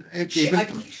didn't I even,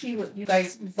 believe you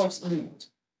guys folks emailed.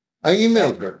 I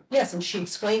emailed her. Yes, and she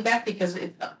explained that because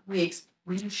we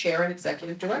share an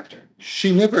executive director.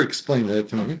 She never explained that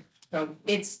to me. So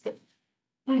it's,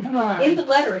 in the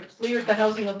letter, it clears the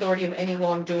housing authority of any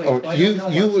wrongdoing. Oh, So I don't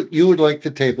know you would like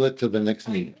to table it to the next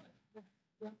meeting?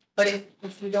 But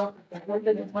if you don't, if we're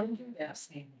gonna want to do that.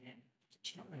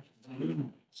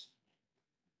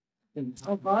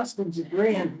 Oh, Boston's a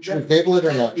grand. Should we table it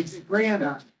or not? It's a grand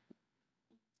on.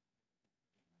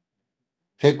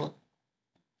 Table?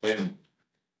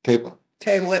 Table.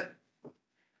 Table it.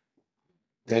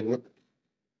 Table it.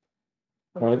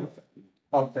 All right.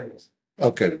 Okay.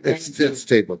 Okay, it's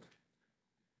tabled.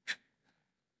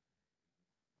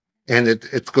 And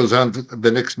it goes on to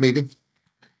the next meeting?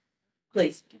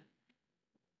 Please.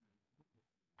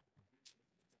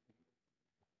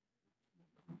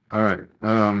 All right,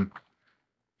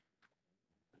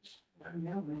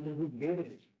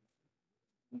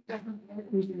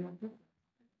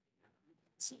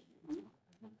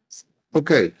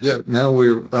 okay, yeah, now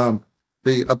we're,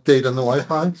 the update on the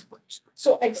Wi-Fi?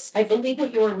 So I believe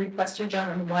what you were requesting, John,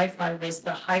 on the Wi-Fi was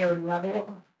the higher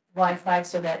level Wi-Fi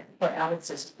so that for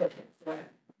Alex's equipment.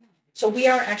 So we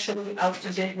are actually out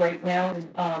to bid right now.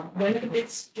 When are the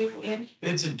bids due in?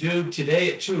 Bids are due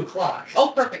today at 2:00.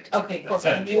 Oh, perfect. Okay, for That's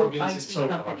it. a new 4 bids IT so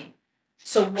far. company.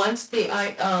 So once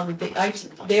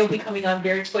they'll be coming on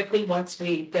very quickly once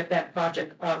we get that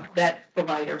project, that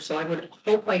provider. So I would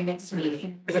hope by next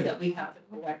meeting that we have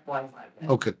the correct Wi-Fi.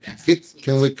 Okay,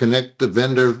 can we connect the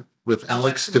vendor with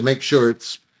Alex to make sure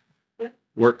it's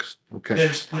works? Okay,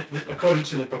 There's, according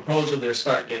to the proposal, their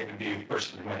start date would be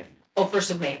 1st of May. Oh,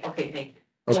 1st of May. Okay, thank you.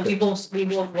 So okay, we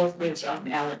will work with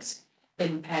Alex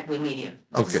in Hadley Media.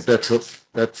 okay,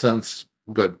 that sounds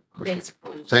good. Thanks.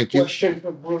 Thank you. Question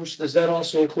for Bruce, does that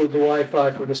also include the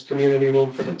Wi-Fi for this community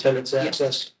room for the tenants'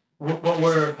 access? What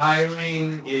we're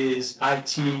hiring is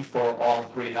IT for all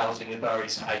 3 housing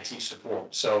authorities, IT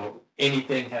support. So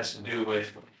anything has to do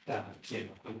with,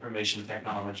 information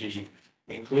technology,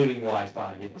 including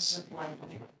Wi-Fi. Yes.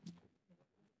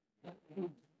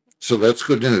 So that's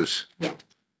good news. Yeah.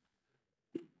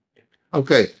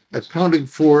 Okay, accounting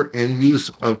for and use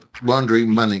of laundry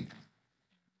money.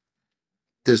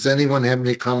 Does anyone have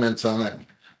any comments on that?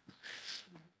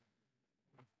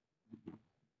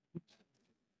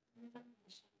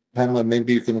 Pamela,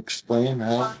 maybe you can explain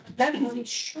how? Not really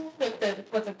sure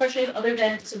what the question is, other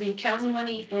than, so the accounting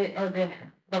money, or the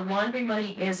laundry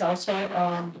money is also,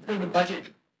 through the budget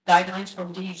guidelines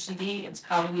from DHCD, it's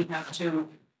how we have to,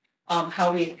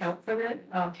 how we account for it.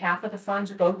 Half of the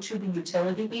funds go to the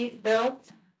utility bill.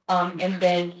 And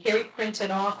then Carrie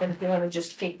printed off, and if you wanna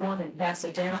just take one and pass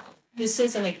it down, this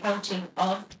is an accounting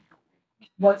of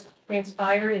what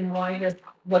transpired and why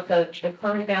what the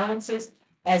current balance is.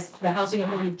 As the housing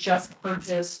authority just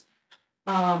purchased,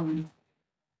 brand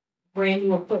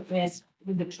new equipment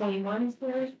with the 21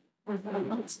 period.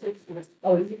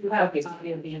 Oh, you have,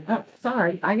 okay. Oh,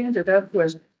 sorry, I ended up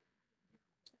with.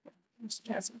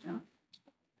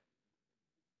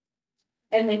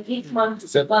 And then each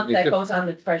month that goes on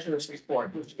the treasurer's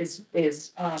report, which is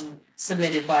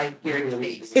submitted by Gary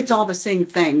Lee. It's all the same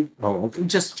thing, Oh, okay.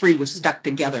 just three was stuck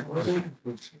together. All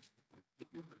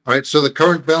right, so the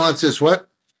current balance is what?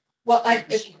 Well,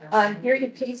 here you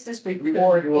paste this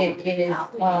report, it is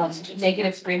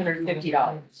negative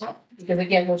 $350. Because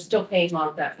again, we're still paying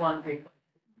off that one report.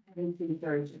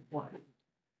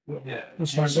 Yeah.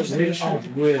 Use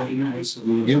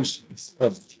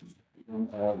of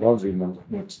laundry money.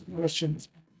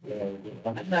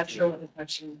 I'm not sure what the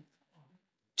question.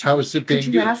 How is it being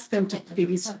Could you used? ask them to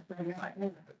please?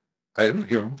 I don't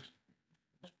hear them.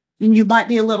 You might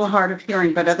be a little hard of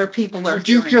hearing, but other people are Would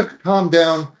you hearing. just calm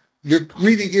down? You're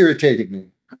really irritating me.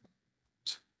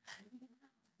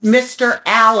 Mr.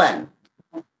 Allen,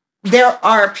 there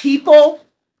are people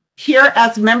here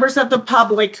as members of the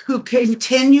public who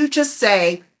continue to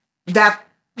say that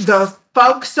the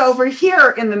folks over here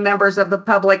in the members of the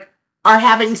public are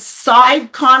having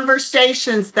side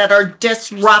conversations that are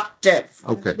disruptive.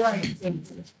 Okay.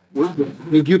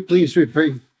 Would you please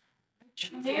repeat?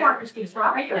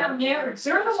 Right down there,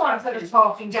 they're the ones that are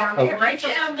talking down there, right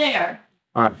down there.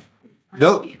 All right.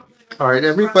 No. All right,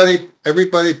 everybody,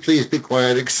 please be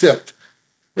quiet except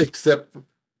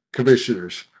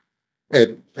commissioners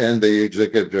and the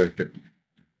executive director.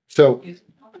 So,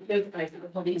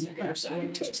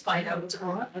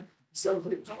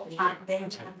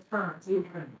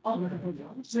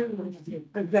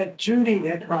 That Judy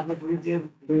that probably did.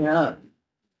 Yeah.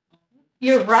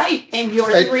 You're right, and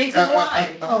you're the reason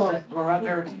why. Oh,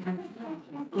 brother.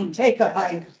 Take a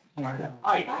hike.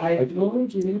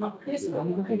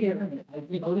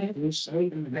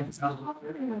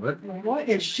 What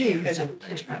is she?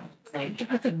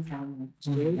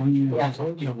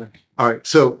 all right,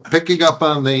 so picking up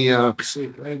on the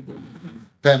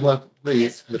Pamela,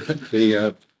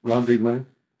 the laundry money.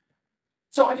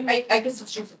 So I guess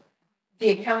it's just the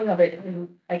accounting of it, and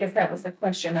I guess that was the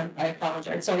question, I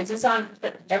apologize. So is this on,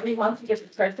 every month you get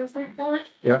the treasurer's report?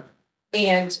 Yeah.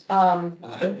 And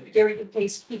Gary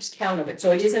keeps count of it,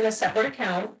 so it is in a separate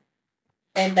account.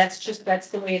 And that's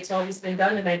the way it's always been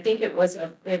done, and I think it was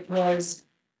a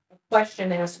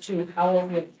question as to how are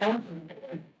we accounting.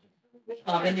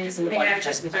 It is. May I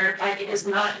just clarify, it is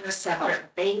not in a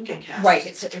separate bank account. Right,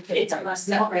 it's a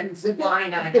separate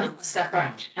line item,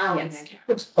 separate account.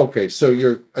 Okay, so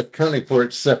you're accounting for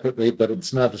it separately, but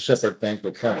it's not a separate bank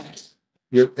account.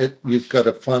 You've got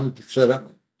a fund set up?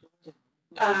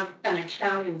 An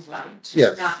accounting fund.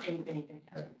 Yes. Not a bank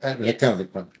account. An accounting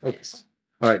fund, okay.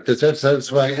 All right, does that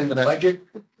satisfy? In the budget?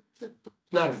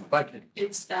 Not in the budget.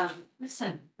 It's,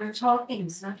 listen, we're talking,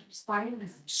 it's not just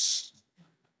finance.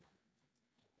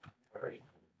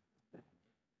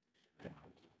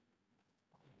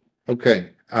 Okay,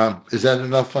 is that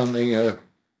enough on the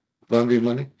laundry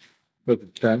money for the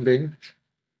time being?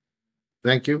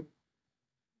 Thank you.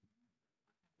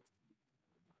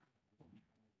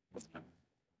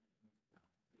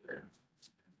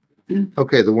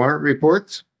 Okay, the warrant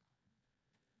reports.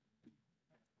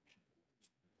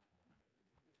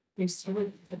 You see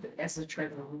it as a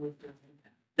treasurer.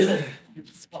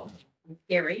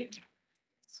 Gary.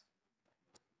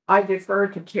 I defer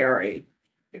to Carrie.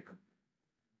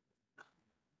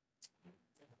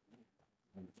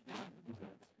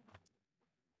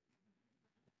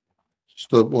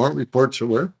 So the warrant reports are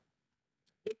where?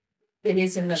 It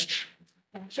is in the.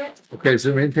 Okay, is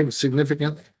there anything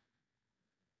significant?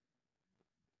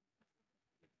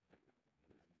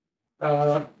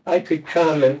 I could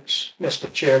comment,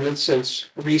 Mr. Chairman, since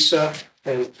Risa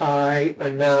and I are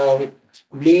now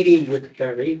meeting with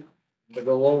Kerry to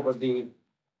go over the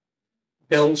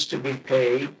bills to be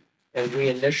paid and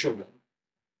reinitial them.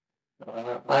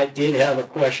 I did have a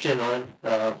question on,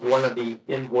 one of the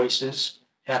invoices,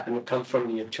 happened to come from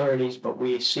the attorneys, but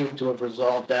we seem to have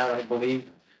resolved that, I believe.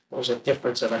 There was a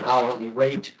difference of an hourly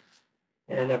rate,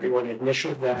 and everyone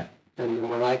initialed that. And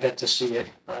when I got to see it,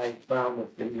 I found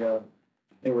that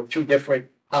there were two different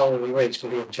hourly rates for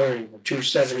the attorney,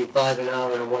 $275 an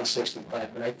hour and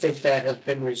 $165, and I think that has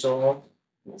been resolved.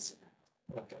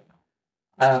 Okay.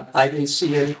 I didn't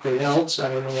see anything else. I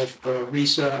don't know if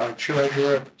Risa, our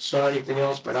treasurer, saw anything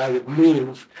else, but I would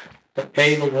move to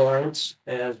pay the warrants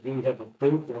as we have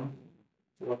approved them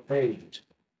or paid.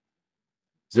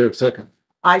 Is there a second?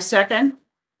 I second.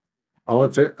 All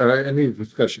in favor, any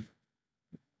discussion?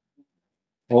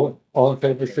 All in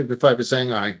favor, signify by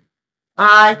saying aye.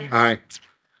 Aye.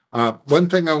 Aye. One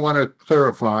thing I want to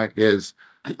clarify is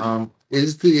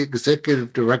the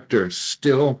executive director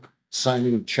still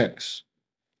signing checks?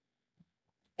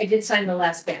 I did sign the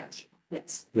last batch,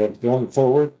 yes. Going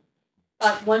forward?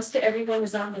 Once everyone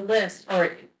is on the list,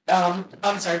 or,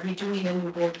 I'm sorry, we do need a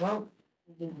new board vote.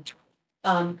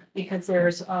 Because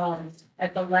there's,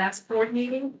 at the last board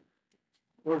meeting,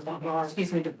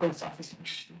 excuse me, the post office.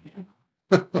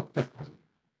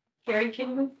 Carrie,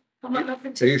 can you come on up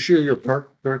and Are you sure you're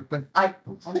parked correctly?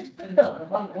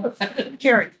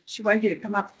 Carrie, she wanted you to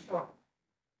come up.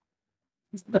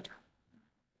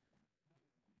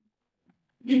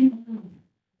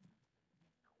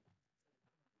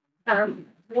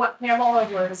 What Pamela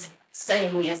was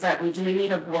saying is that we do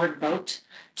need a board vote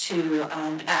to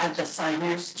add the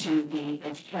signers to the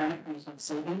electronic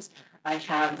savings. I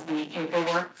have the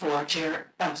paperwork for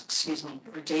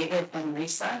for David and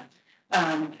Lisa.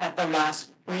 At the last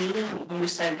meeting, you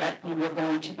said that you were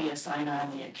going to be a signer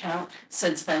on the account.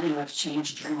 Since then, you have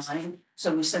changed your mind.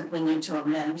 So we simply need to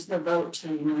amend the vote to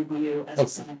remove you as a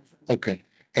signer. Okay.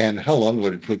 And how long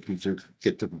would it take you to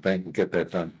get to the bank and get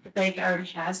that done? The bank already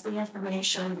has the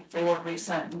information for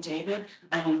Lisa and David.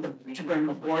 I need to bring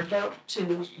the board vote to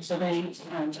the bank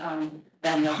and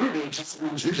then they'll create this.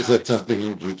 Is that something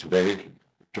you do today?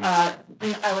 I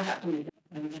would have to meet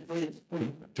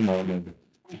it. Tomorrow morning.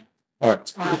 All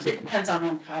right. It depends on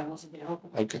when Kyle's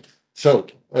available. Okay. So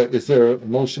is there a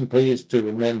motion, please, to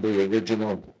amend the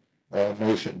original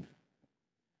motion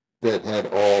that had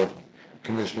all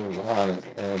commissioners on it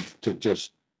and to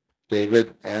just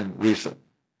David and Lisa?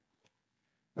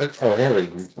 Or Harry.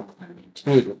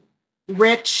 Excuse me.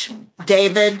 Rich,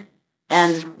 David,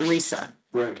 and Lisa.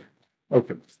 Right.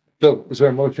 Okay. So is there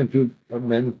a motion to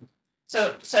amend?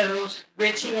 So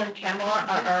Richie and Pamela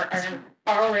are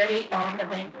already on the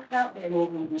bank account. They will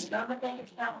be on the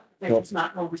bank account. They're just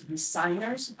not going to be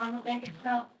signers on the bank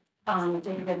account.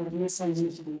 David and Lisa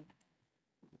need to be.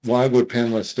 Why would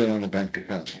Pamela stay on the bank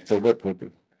account? So what would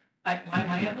it? I'm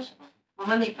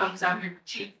your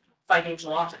chief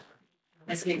financial officer.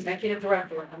 As the executive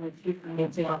director, I'm the chief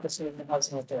financial officer of the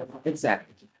housing authority.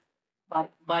 Exactly.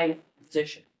 My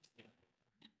position.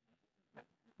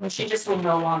 Well, she just will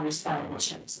no longer sign the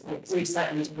checks. Lisa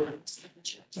and David.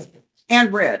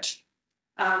 And Rich.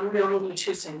 We only need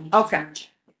two signatures. Okay.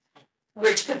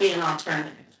 Which could be an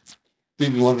alternative.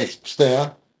 Do you want to stay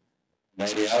on?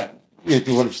 Maybe If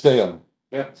you want to stay on.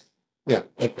 Yeah. Yeah.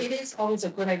 It is always a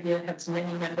good idea to have as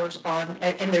many members on,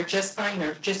 and they're just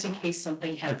signers, just in case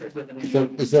something happens with them. So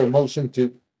is there a motion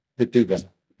to do that?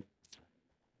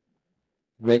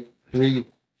 Make three,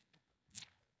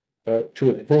 to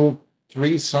approve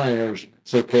 3 signers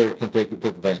so Carrie can take it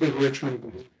to the bank.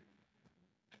 Richmond.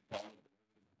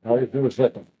 All right, do a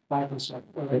second. 5 and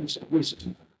 7.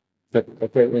 Second.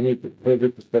 Okay, we need to further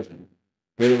discussion.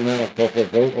 Hearing none, I'll call for a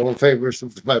vote. All in favor,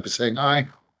 signify by saying aye.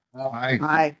 Aye.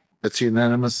 Aye. That's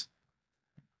unanimous.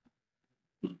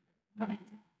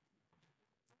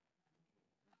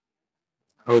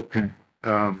 Okay,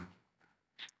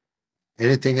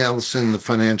 anything else in the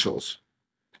financials?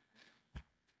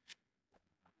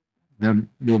 Then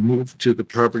we'll move to the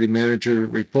property manager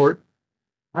report.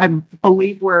 I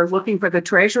believe we're looking for the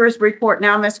treasurer's report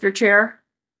now, Mr. Chair.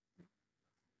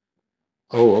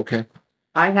 Oh, okay.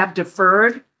 I have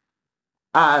deferred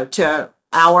to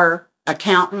our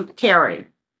accountant, Carrie.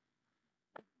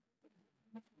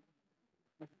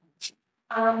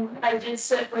 I did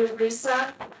sit with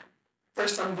Lisa for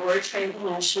some board training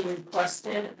as she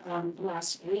requested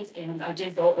last week, and I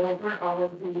did go over all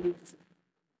of the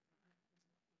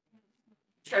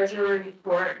treasury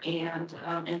report and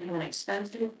income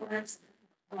expense reports.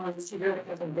 She really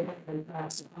has a big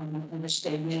impact on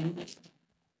understanding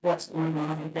what's going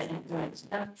on with the income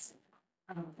expense.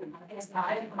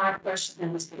 My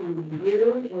question is to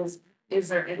you is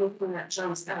there anything that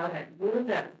jumps out at you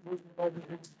that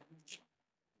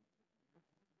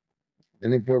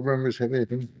Any board members have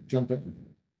anything to jump in?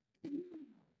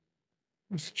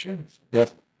 Mr. Chairman.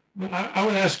 Yes. I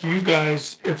would ask you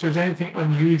guys if there's anything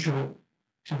unusual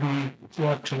to be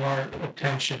brought to our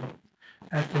attention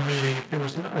at the meeting. If there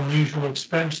was an unusual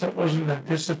expense that wasn't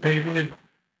anticipated,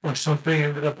 or something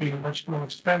ended up being much more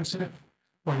expensive,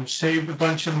 or you saved a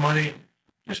bunch of money.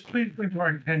 Just please bring to our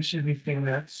attention anything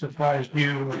that surprised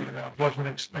you or wasn't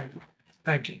expected.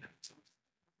 Thank you.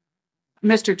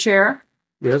 Mr. Chair,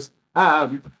 Yes.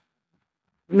 Mr.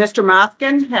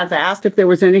 Mothkin has asked if there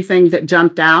was anything that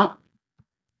jumped out.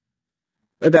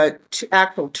 The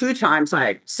actual 2 times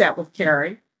I sat with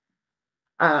Carrie,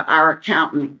 our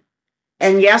accountant.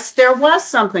 And yes, there was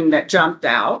something that jumped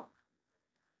out.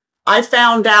 I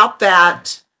found out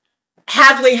that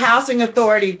Hadley Housing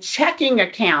Authority checking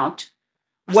account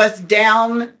was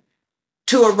down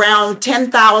to around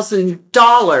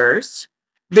 $10,000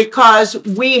 because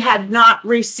we had not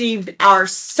received our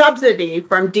subsidy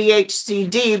from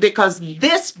DHCD because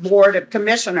this Board of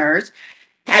Commissioners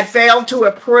had failed to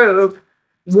approve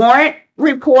warrant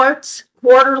reports,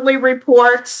 quarterly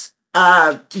reports,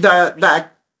 the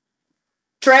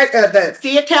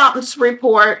fee accountant's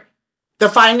report, the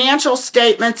financial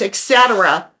statements,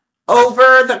 etc.,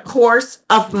 over the course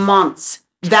of months.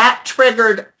 That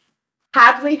triggered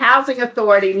Hadley Housing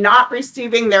Authority not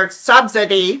receiving their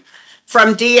subsidy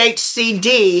from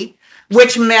DHCD,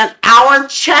 which meant our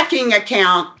checking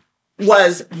account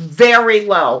was very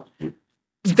low.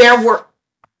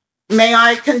 May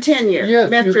I continue, Yes,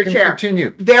 Mr. you can Chair?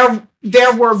 continue.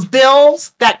 There were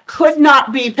bills that could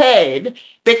not be paid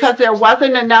because there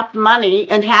wasn't enough money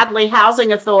in Hadley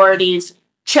Housing Authority's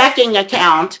checking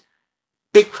account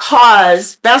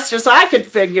because, best as I could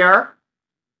figure,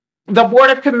 the Board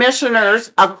of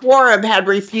Commissioners, a quorum, had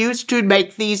refused to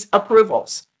make these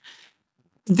approvals.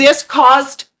 This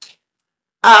caused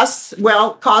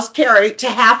Carrie to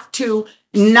have to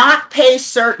not pay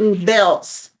certain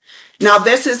bills. Now,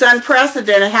 this is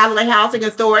unprecedented. Hadley Housing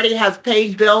Authority has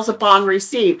paid bills upon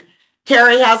receipt.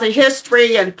 Carrie has a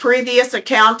history, and previous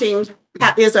accounting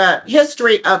is a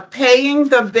history of paying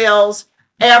the bills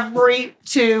every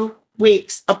 2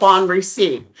 weeks upon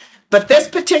receipt. But this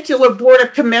particular Board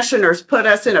of Commissioners put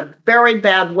us in a very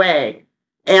bad way.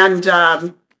 And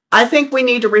I think we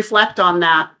need to reflect on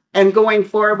that. And going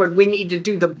forward, we need to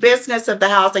do the business of the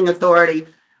Housing Authority,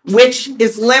 which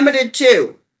is limited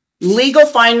to legal,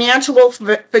 financial,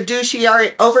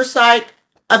 fiduciary oversight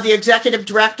of the executive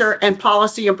director and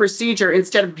policy and procedure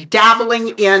instead of dabbling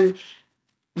in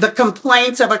the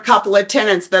complaints of a couple of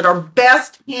tenants that are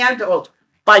best handled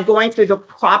by going through the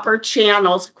proper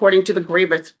channels according to the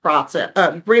grievance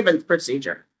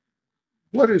procedure.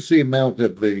 What is the amount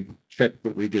of the check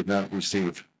that we did not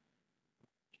receive?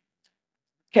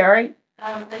 Carrie?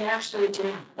 They actually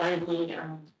did finally,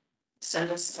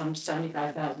 send us some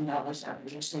 $75,000 after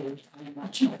we received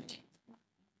March 15th.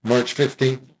 March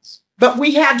 15th? But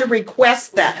we had to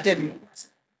request that, didn't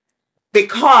we?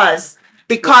 Because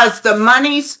the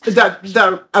monies,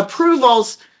 the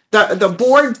approvals, the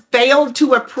board failed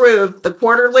to approve the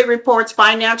quarterly reports,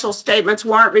 financial statements,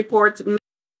 warrant reports,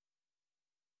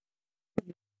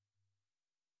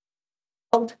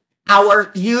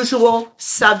 our usual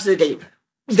subsidy.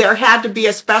 There had to be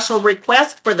a special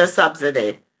request for the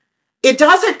subsidy. It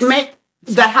doesn't make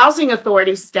the Housing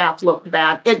Authority staff look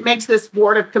bad. It makes this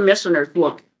Board of Commissioners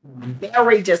look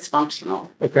very dysfunctional.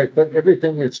 Okay, but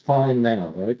everything is fine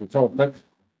now, right? It's all fixed?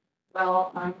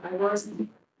 Well, I was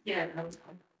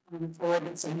forward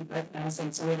and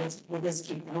 75,000, so it is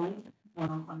keep going.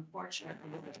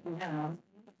 Unfortunately, we have.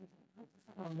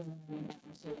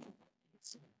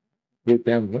 Get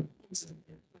down what?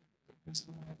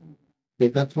 Yeah,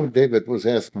 that's what David was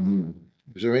asking.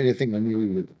 Is there anything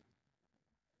unusual?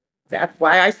 That's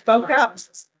why I spoke up.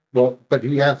 Well, but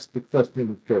he asked the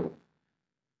question of Trevor.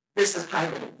 This is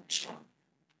highly unusual.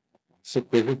 So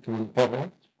David, can you follow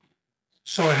up?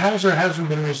 So it has or hasn't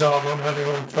been resolved. I'm having a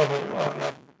little trouble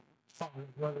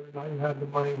whether or not you have the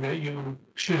money that you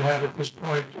should have at this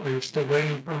point, or you're still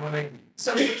waiting for money.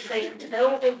 So they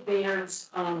don't advance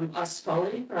us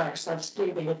fully for our subsidy.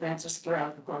 They advance us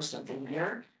throughout the course of the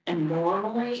year. And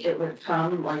normally it would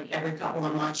come like every couple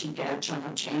of months you get a chunk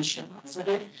of change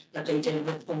deposited, but they did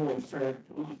withhold for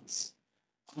months.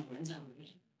 And then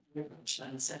we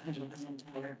said, I don't know the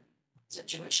entire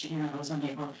situation here. I was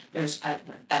unable, as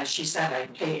she said, I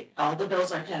paid all the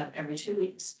bills I have every 2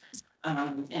 weeks.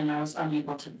 And I was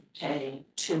unable to pay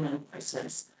 2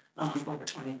 invoices, over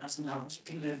 $20,000 for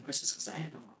 2 invoices because I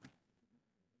had no money.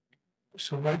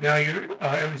 So right now you're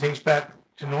everything's back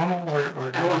to normal, or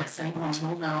I won't say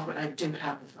normal now, but I do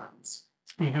have the funds.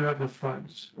 you do have the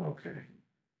funds? Okay.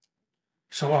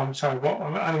 So I'm sorry,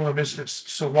 I don't want to miss this.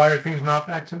 So why are things not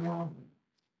back to normal?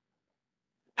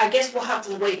 I guess we'll have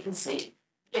to wait and see.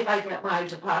 If I get my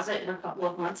deposit in a couple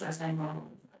of months, as I know,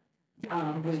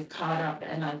 we've caught up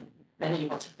and I've been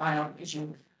able to file because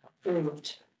you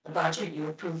approved the budget, you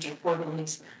approved your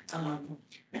quarterlies.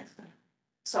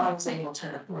 So I was able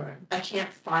to, Right. I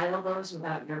can't file those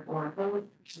without your board vote.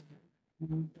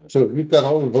 So you've got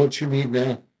all the votes you need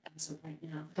now? As of right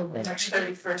now, the March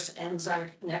 31st ends our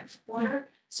next quarter.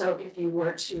 So if you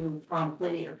were to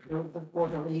promptly approve the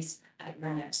quarterlies at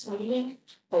your next meeting,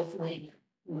 hopefully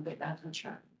we'll get back on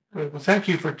track. Good. Well, thank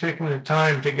you for taking the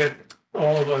time to get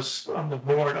all of us on the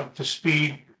board up to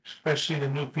speed, especially the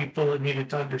new people that needed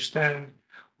to understand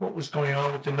what was going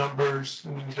on with the numbers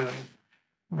and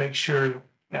make sure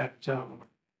that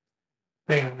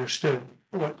they understood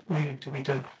what needed to be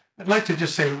done. I'd like to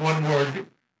just say one word,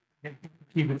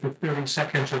 keep it for 30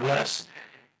 seconds or less.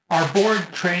 Our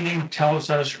board training tells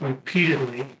us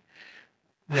repeatedly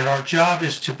that our job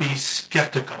is to be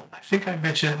skeptical. I think I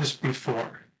mentioned this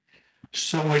before.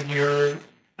 So when you're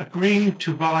agreeing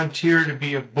to volunteer to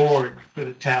be a board for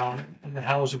the town and the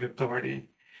housing authority,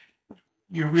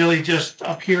 you're really just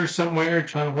up here somewhere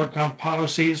trying to work on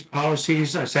policies. I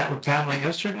sat with Tamla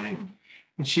yesterday,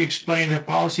 and she explained that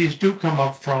policies do come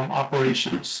up from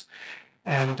operations.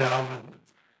 And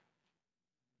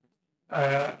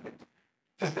that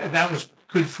was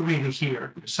good for me to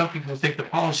hear. Some people think the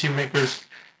policymakers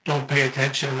don't pay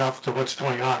attention enough to what's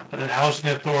going on, but in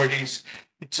housing authorities,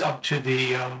 it's up to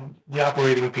the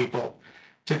operating people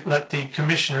to let the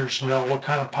commissioners know what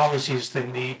kind of policies they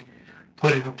need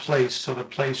put in place so the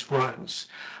place runs.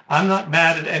 I'm not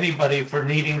mad at anybody for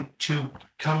needing to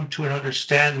come to an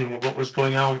understanding of what was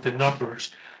going on with the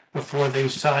numbers before they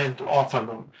signed off on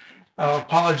them. I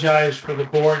apologize for the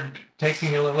board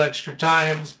taking a little extra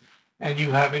time and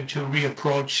you having to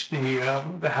reapproach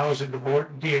the housing, the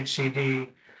board, DHCD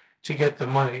to get the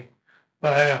money.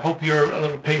 But I hope you're a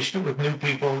little patient with new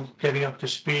people getting up to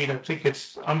speed.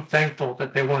 I'm thankful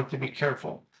that they wanted to be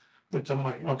careful with the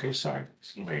money. Okay, sorry,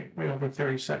 wait over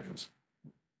 30 seconds.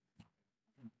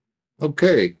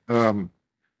 Okay,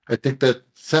 I think that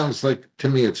sounds like, to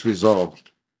me, it's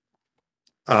resolved.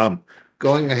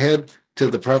 Going ahead to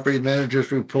the property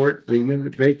manager's report, the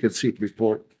unit vacancy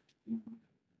report.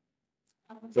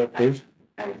 Is that Dave?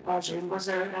 I apologize, was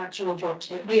there an actual vote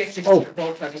too? We actually took a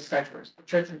vote by the treasurers. The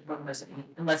treasurer's vote doesn't mean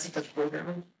unless he puts vote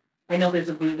in. I know there's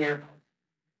a blue there.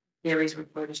 Gary's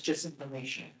report is just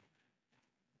information.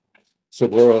 So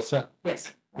we're all set.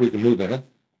 Yes. We can move ahead.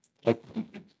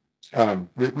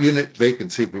 The unit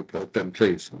vacancy report, then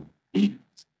please. Unit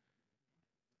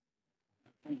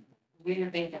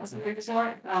vacancy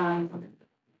report,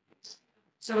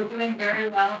 so we're doing very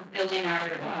well filling our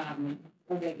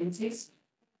vacancies.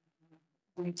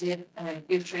 We did a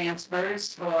few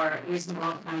transfers for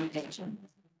reasonable accommodation.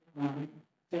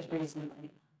 Just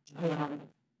recently.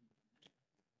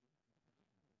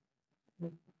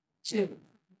 Two.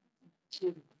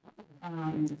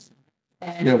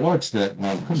 And Yeah, watch that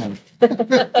now, come on.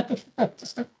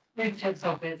 They're just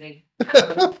so busy.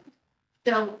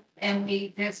 So, and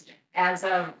we just, as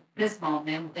of this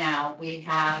moment now, we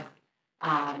have,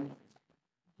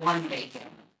 one vacant.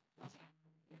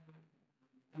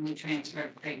 And we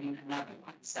transferred creating another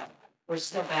one, so we're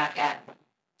still back at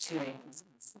 2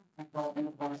 vacancies.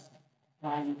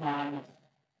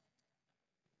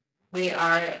 We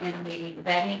are in the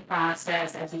vetting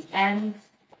process at the end.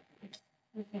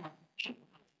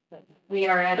 We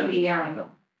are at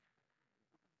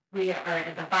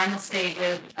the final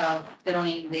stages of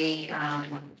filling the,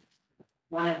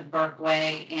 one at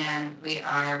Berkway, and we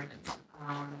are,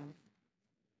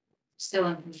 still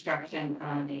in construction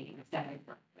on the aesthetic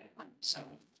Berkway one, so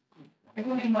we're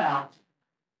doing well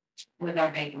with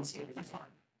our vacancy.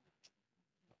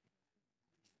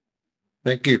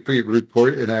 Thank you for your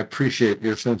report, and I appreciate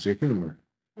your sense of humor.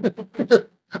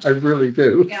 I really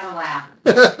do. You gotta laugh.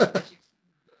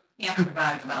 Can't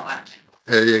provide about laughing.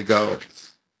 There you go.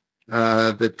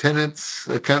 The tenant's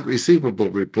account receivable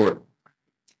report.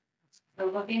 So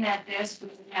looking at this, we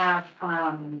have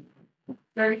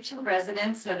 32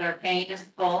 residents that are paying in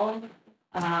full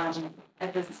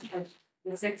at the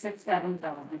 667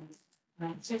 building.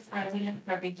 6 residents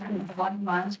are between 1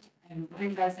 month, and 3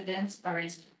 residents are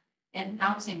in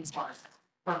housing part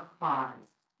for cause.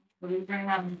 We bring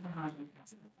them to housing.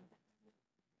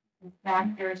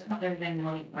 Factors other than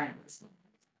really rents.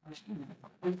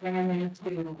 We bring them into,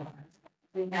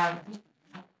 we have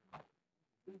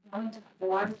going to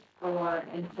court for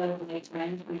inflated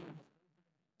rent. We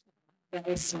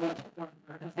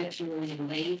habitually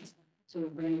late, so we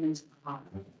bring them into court.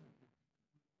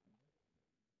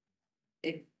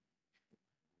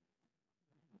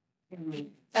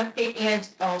 And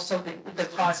also the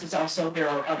cause is also there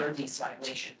are other these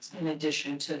violations in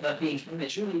addition to the being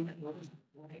visually.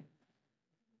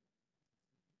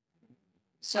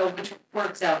 So which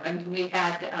works out, I mean, we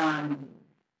had,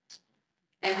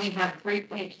 and we have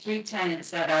three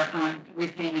tenants that are on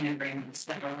repayment agreements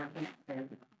that are working out there.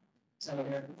 So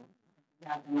they're,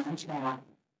 have them on track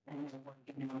and they're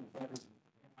working on it.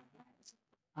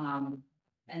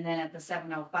 And then at the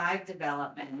 705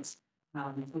 development,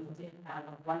 we did have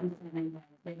a one tenant that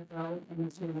they wrote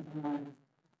and two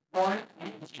or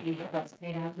and she was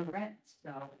paid out the rent.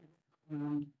 So,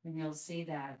 and you'll see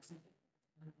that.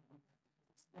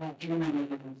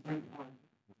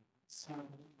 So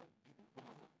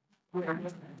we're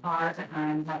hard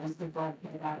on having people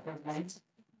pay out their rent.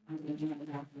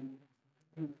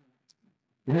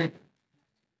 Great.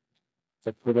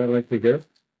 That's what I like to hear.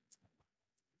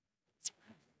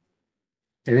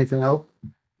 Anything else?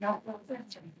 No.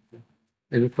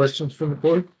 Any questions from the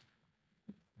board?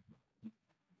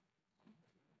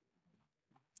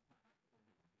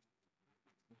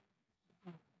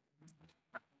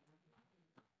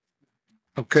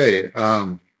 Okay,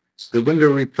 the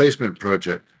window replacement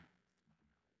project.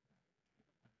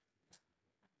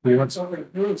 It's over to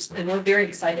Bruce, and we're very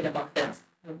excited about this.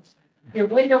 Your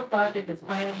window project is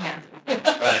finally happening.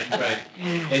 Right.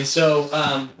 And so,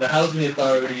 the housing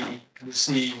authority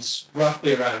receives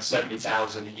roughly around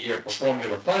 70,000 a year for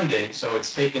formula funding, so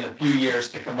it's taken a few years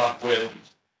to come up with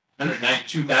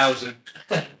 192,000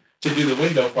 to do the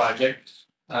window project.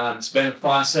 It's been a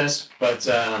process, but,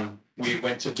 we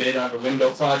went to bid on the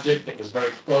window project. It was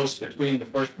very close between the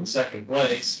first and second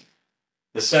place.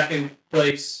 The second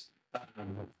place,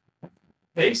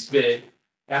 base bid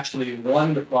actually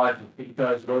won the project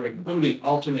because we're including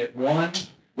alternate one,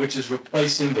 which is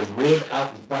replacing the wood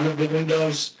out in front of the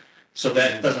windows, so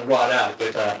that it doesn't rot out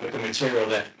with the material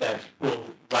that will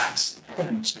last.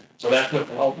 So that's what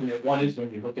the alternate one is. When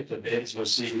you look at the bids, you'll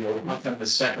see, how come the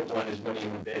second one is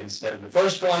winning the bid instead of the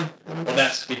first one? Well,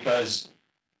 that's because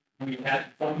we had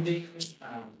funding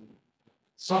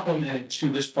supplemented to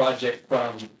this project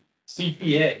from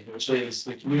CPA, which is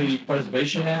the Community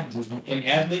Preservation Act in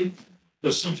Hadley. So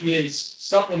CPA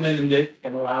supplemented it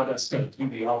and allowed us to do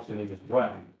the alternate as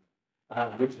well,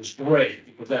 which is great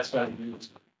because that's what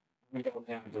we don't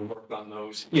have to work on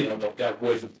those, that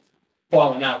wood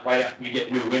falling out right after we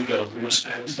get new windows. We just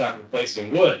start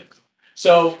replacing wood.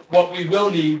 So what we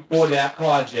will need for that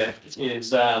project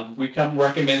is we come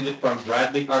recommended from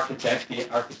Bradley Architect, the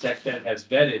architect that has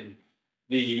vetted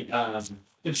the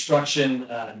construction,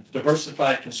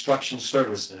 diversified construction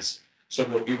services. So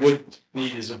what we would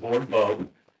need is a board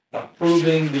vote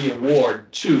approving the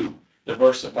award to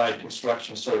diversified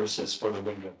construction services for the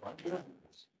window project.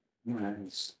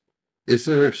 Nice. Is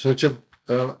there such a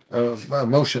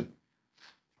motion?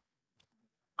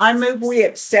 I move we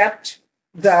accept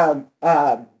the,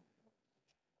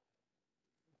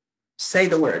 say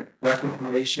the word.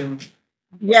 Recommendation.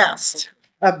 Yes,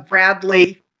 of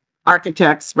Bradley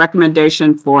Architects'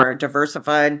 recommendation for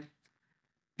diversified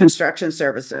construction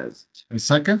services. A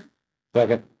second?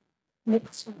 Second.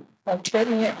 Just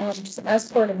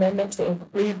ask for an amendment to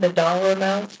include the dollar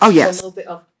amount. Oh, yes. A little bit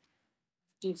of,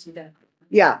 do you see that?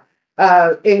 Yeah,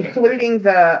 including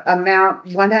the amount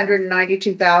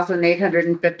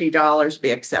 $192,850 be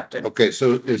accepted. Okay,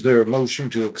 so is there a motion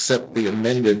to accept the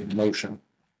amended motion?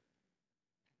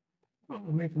 I'll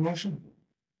make a motion.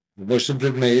 The motion's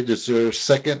been made. Is there a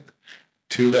second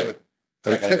to,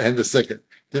 and a second?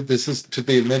 This is to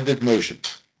the amended motion.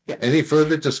 Yeah. Any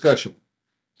further discussion?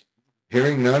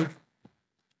 Hearing none?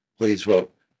 Please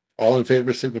vote. All in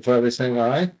favor, signify by saying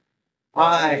aye.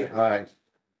 Aye. Aye.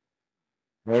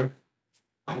 Right?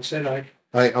 I said aye.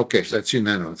 Aye, okay, so that's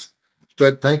unanimous.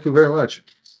 Good, thank you very much.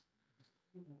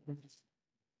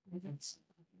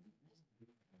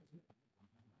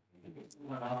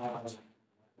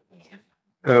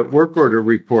 Work order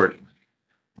report.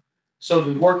 So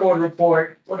the work order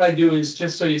report, what I do is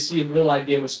just so you see a little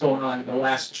idea what's going on in the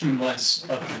last 2 months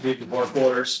of the work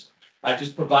orders. I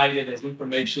just provided as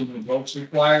information when folks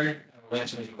required. I'll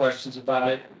answer any questions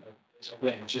about it. So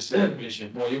again, just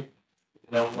information for you.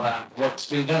 What's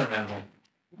being done around here.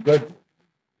 Good.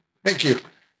 Thank you.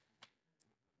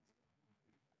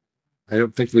 I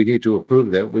don't think we need to approve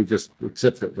that. We just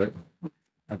accept it, right?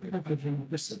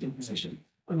 This position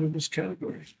under this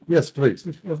category. Yes, please.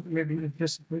 Maybe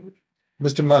anticipated.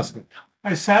 Mr. Muskin.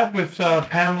 I sat with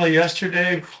Pamela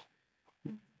yesterday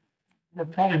for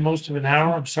probably most of an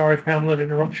hour. I'm sorry, Pamela, to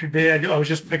interrupt your day. I was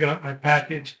just picking up my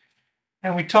package.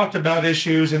 And we talked about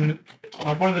issues, and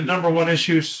one of the number one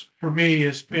issues for me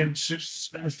has been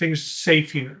things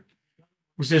safe here.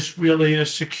 Was this really a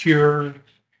secure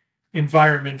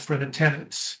environment for the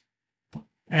tenants?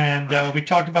 And we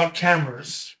talked about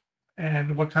cameras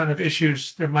and what kind of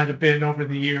issues there might have been over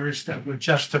the years that would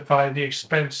justify the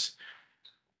expense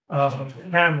of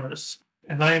cameras.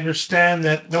 And I understand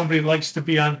that nobody likes to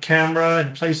be on camera,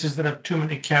 and places that have too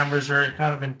many cameras are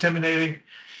kind of intimidating.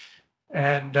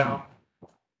 And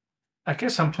I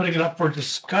guess I'm putting it up for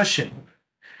discussion,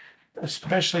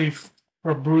 especially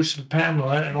for Bruce and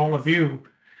Pamela and all of you.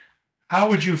 How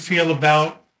would you feel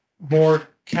about more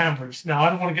cameras? Now,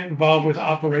 I don't want to get involved with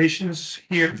operations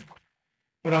here,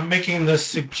 but I'm making the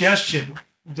suggestion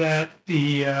that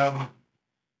the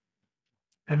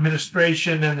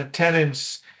administration and the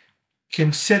tenants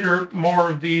consider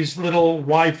more of these little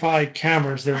Wi-Fi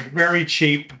cameras. They're very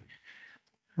cheap.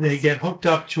 They get hooked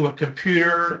up to a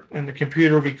computer, and the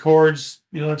computer records,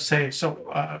 let's say,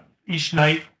 so each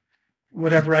night,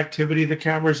 whatever activity the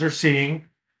cameras are seeing.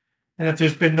 And if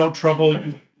there's been no trouble,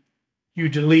 you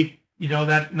delete,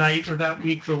 that night or that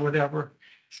week or whatever.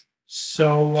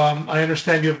 So I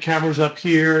understand you have cameras up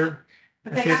here.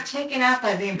 But they got taken out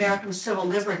by the American Civil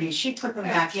Liberties. She put them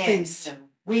back in.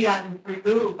 We got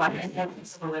removed by the American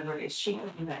Civil Liberties. She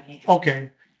put them back in.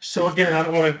 Okay. So again, I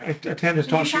don't want to attend to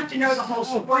talk. You have to know the whole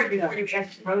story before you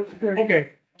get to vote. Okay.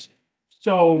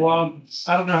 So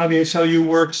I don't know how the ACLU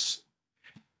works.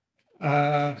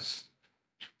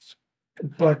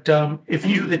 But if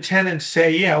you, the tenants,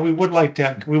 say, yeah, we would like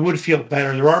that, we would feel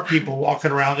better. There are people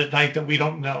walking around at night that we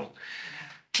don't know.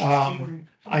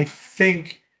 I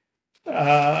think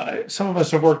some of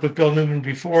us have worked with Bill Newman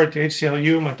before at the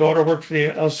ACLU. My daughter worked for the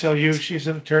LCLU. She's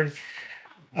an attorney.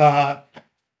 I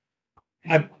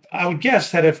would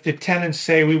guess that if the tenants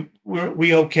say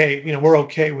we're okay, we're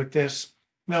okay with this.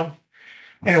 No.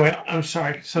 Anyway, I'm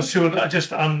sorry. So Sue,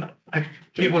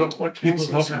 people Address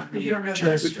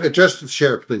the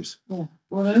chair, please. Yeah.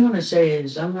 What I want to say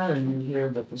is, I'm not in here,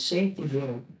 but the safety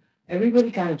here,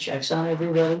 everybody kind of checks on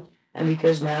everybody. And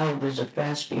because now there's a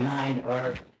fence behind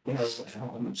our,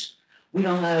 homes, we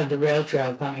don't have the rail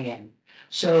trail coming in.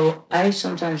 So I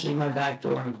sometimes leave my back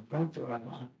door and the front door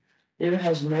unlocked. There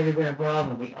has never been a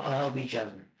problem. We all help each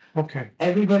other. Okay.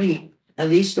 Everybody, at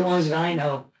least the ones that I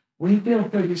know, we feel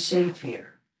pretty safe here.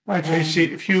 Right,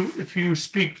 Tracy, if you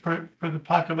speak for the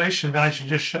population, then I should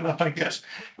just shut up, I guess.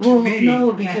 Well,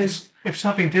 no, because if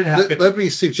something did happen. Let me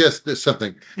suggest this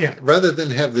something. Yeah. Rather than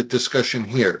have the discussion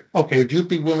here. Okay. Would you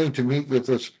be willing to meet with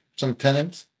some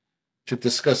tenants to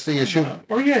discuss the issue? Yeah,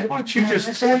 why don't you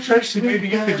Tracy, maybe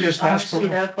you could just ask for.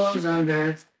 That falls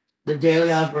under the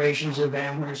daily operations of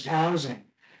Amherst Housing.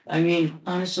 I mean,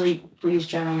 honestly, please,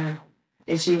 gentlemen,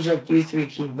 it seems like you three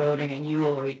keep voting and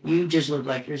you just look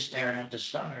like you're staring at the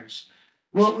stars.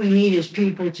 What we need is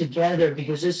people together,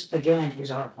 because this, again,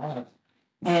 is our home.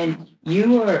 And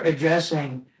you are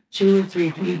addressing 2 or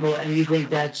 3 people and you think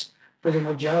that's for the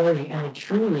majority, and it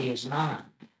truly is not.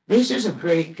 This is a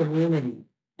great community.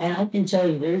 And I can tell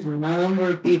you, there's a number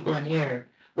of people in here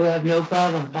who have no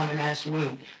problem coming and asking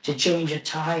me to change a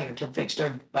tire, to fix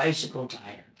their bicycle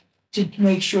tire, to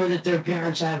make sure that their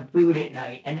parents have food at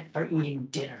night and are eating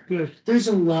dinner. Good. There's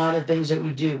a lot of things that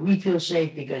we do. We feel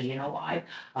safe because,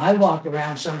 I walk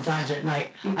around sometimes at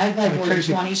night. I've had more than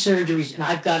 20 surgeries and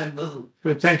I've got to move.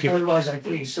 Good, thank you. Otherwise I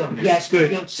freeze. So yes, we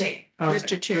feel safe.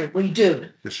 Mr. Chair. We do.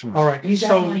 All right. Use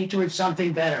that money towards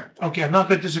something better. Okay, I'm not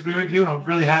going to disagree with you, and I'm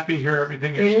really happy to hear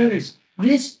everything It you're is.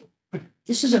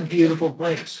 This is a beautiful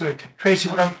place. Good. Tracy,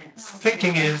 what I'm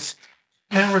thinking is,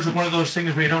 cameras are one of those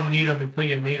things where you don't need them until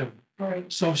you need them.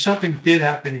 Right. So if something did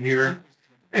happen here,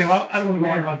 I don't want to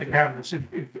worry about the cameras. If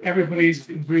everybody's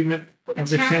in agreement of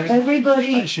the tenant,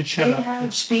 Everybody, I should shut they up.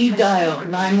 have speed dial,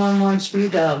 911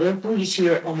 speed dial. There are police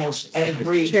here almost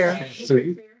every Chair. day. So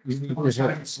you need to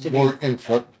have more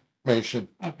information.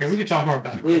 Okay, we can talk more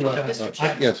about it. We will.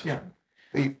 Yes. Yeah.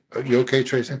 Are you okay,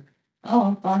 Tracy? Oh,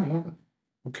 I'm fine.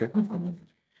 Okay.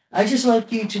 I just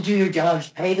like you to do your jobs,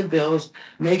 pay the bills,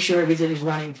 make sure everything is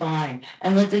running fine,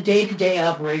 and let the day-to-day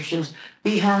operations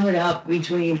be hammered out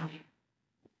between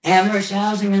Amherst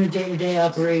Housing and the day-to-day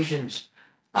operations.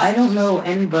 I don't know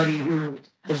anybody who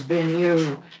has been here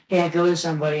who can't go to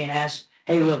somebody and ask,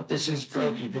 hey, look, this is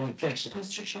broken, can we fix it?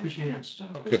 Mr. Chairman.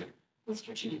 Okay.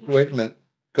 Mr. Chairman. Wait a minute.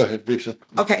 Go ahead, Lisa.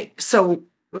 Okay, so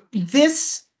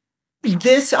this,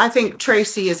 I think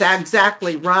Tracy is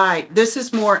exactly right. This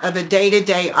is more of a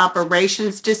day-to-day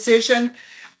operations decision,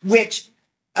 which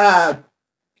our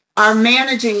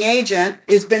managing agent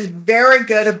has been very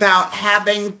good about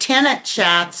having tenant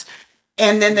chats,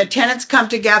 and then the tenants come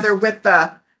together with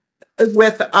the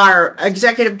with our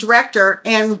executive director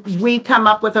and we come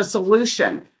up with a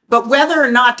solution. But whether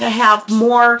or not to have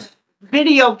more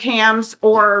video cams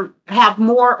or have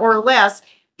more or less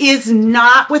is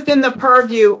not within the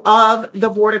purview of the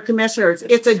Board of Commissioners.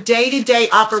 It's a day-to-day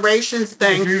operations I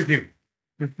thing. agree with you.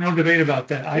 There's no debate about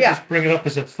that. I Yeah. just bring it up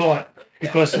as a thought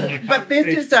because. of the But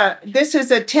this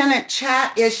is a tenant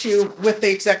chat issue with the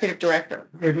executive director.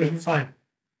 Very good, fine.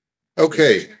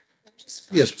 Okay.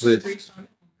 Yes, please.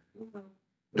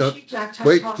 No,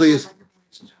 wait, please.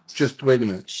 Just wait a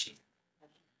minute.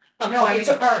 No, it's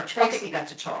her, Tracy got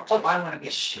to talk, so I wanna be.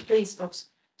 Please, folks.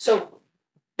 So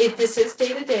if this is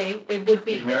day to day, it would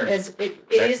be as, it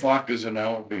That is, clock is an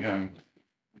hour behind.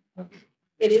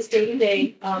 it is day to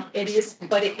day, it is,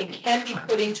 but it can be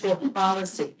put into a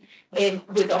policy. And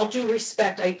with all due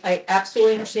respect, I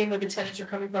absolutely understand where the tenants are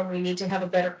coming from. We need to have a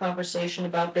better conversation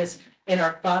about this and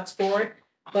our thoughts for it.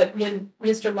 But when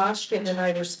Mr. Moshkin and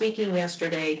I were speaking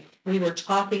yesterday, we were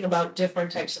talking about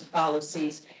different types of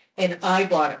policies. And I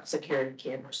brought up security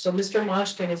cameras. So Mr.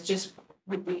 Moshkin is just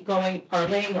going,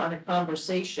 parlaying on a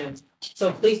conversation.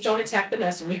 So please don't attack the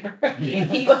messenger.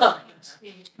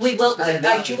 We will,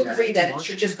 I do agree that it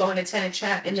should just go in a tenant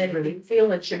chat and then we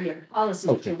feel it should be a policy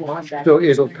that you want that. So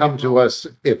it'll come to us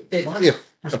if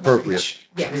appropriate.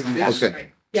 Yes.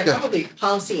 Okay. Yeah, probably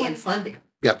policy and funding.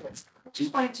 Yeah. I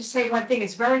just wanted to say one thing,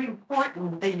 it's very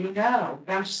important that you know,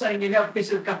 I'm just letting you know, because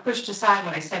it got pushed aside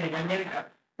when I said it a minute ago,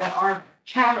 that our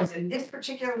cameras in this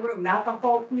particular room, not the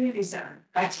whole community center,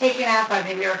 got taken out by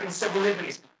the American Civil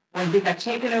Liberties. When we got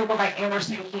taken over by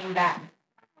Emerson and came back.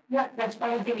 Yeah, that's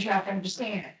one of the things you have to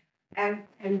understand. And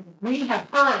we have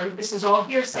heard, this is all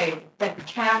hearsay, that the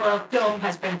camera film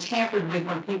has been tampered with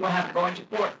when people have to go into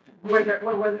court. Whether it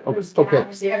was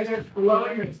cameras, the evidence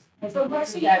blowing. And so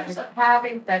what's the use of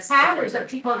having cameras that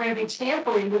people are gonna be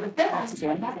tampering with the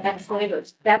film?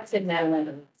 That's in that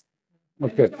letter.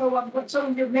 Okay. So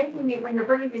you're making me, when you're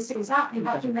bringing these things up, you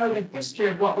have to know the history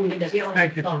of what we've been dealing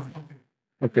Thank you. with.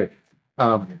 Okay.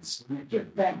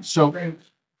 So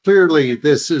clearly,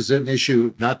 this is an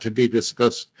issue not to be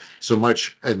discussed so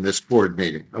much in this board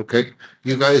meeting, okay?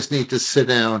 You guys need to sit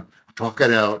down, talk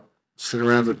it out, sit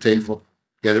around the table,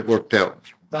 get it worked out.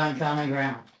 Find common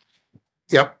ground.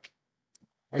 Yep,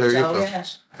 There That's you all go. we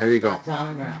ask. there you go. Find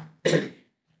common ground. And,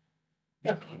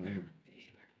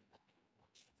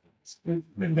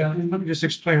 let me just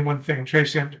explain one thing,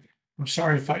 Tracy, I'm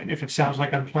sorry if it sounds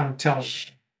like I'm trying to tell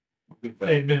the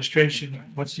administration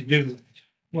what to do.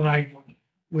 When I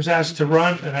was asked to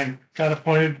run and I got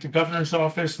appointed to governor's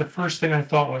office, the first thing I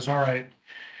thought was, all right,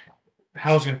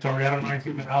 housing authority, I don't know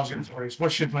anything about housing authorities,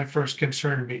 what should my first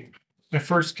concern be? My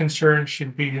first concern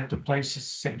should be that the place is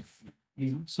safe.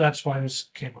 So that's why this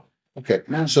came up. Okay,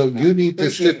 so you need to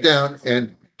sit down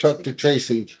and talk to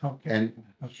Tracy and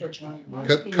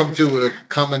come to a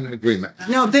common agreement.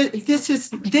 No, this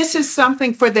is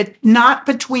something for the, not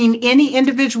between any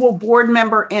individual board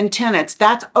member and tenants.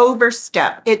 That's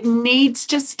overstep. It needs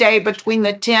to stay between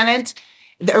the tenants.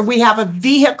 We have a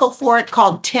vehicle for it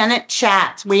called tenant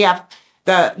chats. We have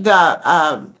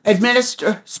the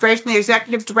administration, the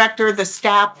executive director, the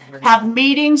staff have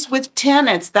meetings with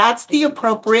tenants. That's the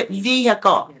appropriate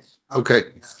vehicle. Okay,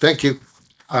 thank you.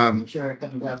 I'm sure it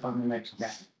comes up on the next day.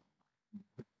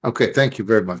 Okay, thank you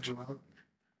very much.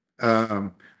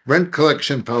 Rent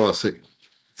collection policy.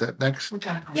 Is that next?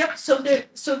 Yep, so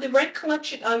the rent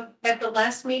collection, at the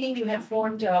last meeting, you had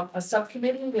formed a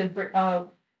subcommittee with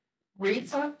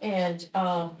Rita and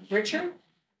Richard.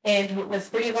 And the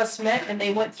three of us met and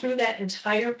they went through that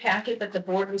entire packet that the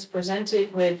board was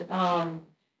presented with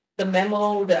the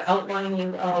memo, the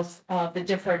outlining of the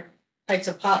different types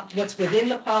of what's within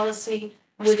the policy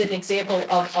with an example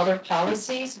of other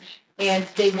policies. And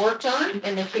they worked on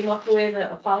and they came up with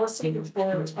a policy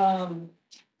for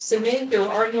submitted. There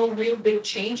are no real big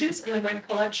changes in the rent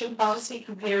collection policy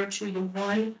compared to the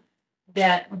one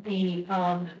that the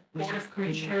Board of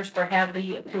Commissioners for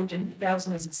Hadley approved in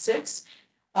 2006.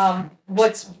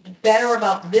 What's better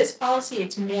about this policy,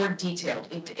 it's more detailed.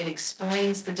 It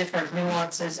explains the different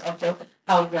nuances of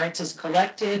how rent is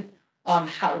collected,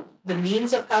 how the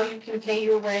means of how you can pay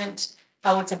your rent,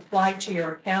 how it's applied to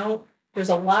your account. There's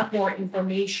a lot more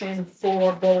information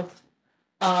for both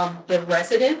the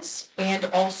residents and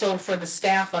also for the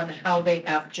staff on how they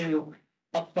have to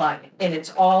apply it. And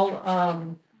it's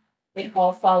all it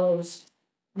all follows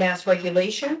mass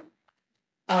regulation,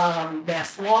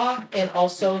 mass law, and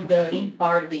also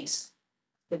our lease,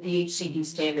 the DHCD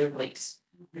standard lease.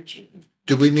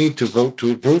 Do we need to vote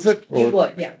to approve it? You Or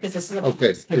would, yeah, because this is.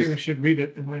 Okay, I think we should read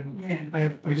it and then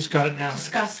I just got it now.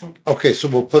 Discussing. okay, so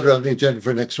we'll put it on the agenda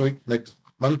for next week, next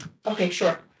month? Okay,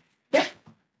 sure.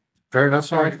 Fair enough,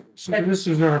 Sorry, so this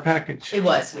is our package. It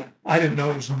was, yeah. I didn't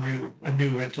know it was a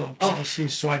new rental Oh. policy,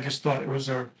 so I just thought it was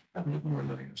our.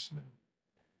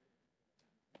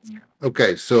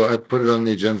 Okay, so I put it on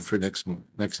the agenda for next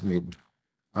meeting.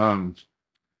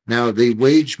 Now the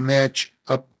wage match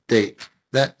update,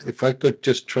 that, if I could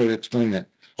just try to explain that,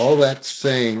 all that's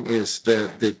saying is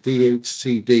that the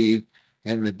DHCD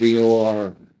and the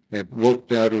DOR have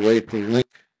worked out a way to link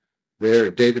their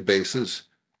databases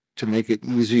to make it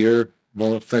easier,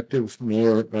 more effective,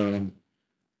 more,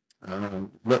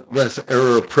 less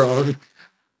error prone,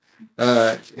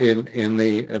 in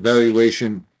the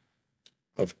evaluation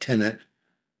of tenant,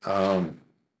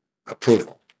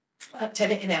 approval.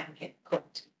 Tenant and applicant,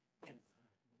 correct.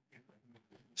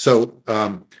 So,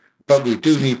 but we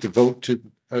do need to vote to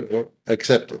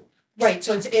accept it. Right,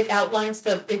 so it outlines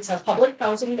it's a public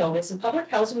housing notice, and public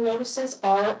housing notices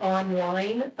are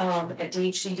online, at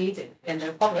DHCD, and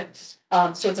they're public.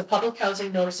 So it's a public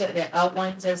housing notice that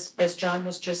outlines, as John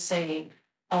was just saying.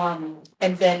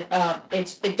 And then,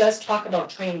 it does talk about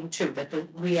training too, that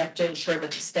we have to ensure that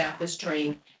the staff is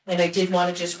trained. And I did want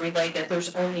to just relay that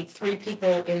there's only 3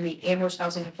 people in the Amherst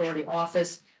Housing Authority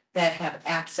office that have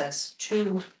access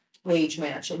to wage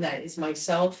match, and that is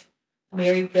myself,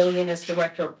 Mary Billion as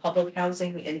Director of Public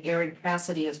Housing, and Erin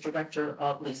Cassidy as Director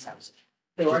of Lease Housing.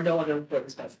 There are no other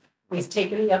employees, but we've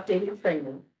taken the updated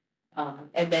training.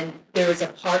 And then there is a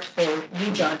part for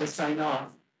you, John, to sign off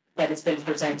that has been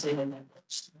presented in that.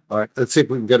 All right, let's see if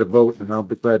we can get a vote, and I'll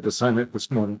be glad to sign it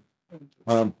this morning.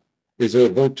 Is there a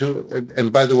vote to,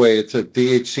 and by the way, it's a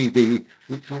DHCD,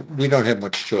 we don't have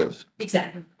much choice.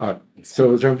 Exactly. All right,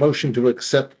 so is there a motion to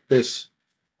accept this?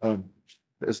 I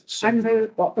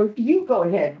move, well, you go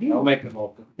ahead. I'll make a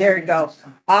motion. There you go.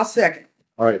 I'll second.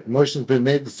 All right, motion's been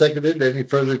made and seconded. Any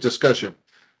further discussion?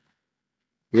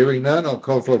 Hearing none, I'll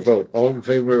call for a vote. All in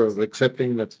favor of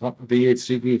accepting the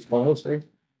DHCD policy?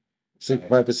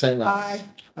 Signify by saying aye.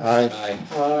 Aye.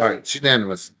 All right, it's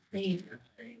unanimous.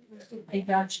 They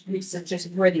vouch Lisa just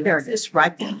ready. There it is,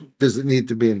 right there. Does it need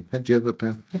to be in, do you have a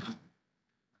pen?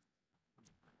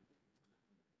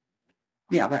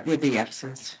 Yeah, that would be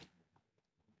excellent.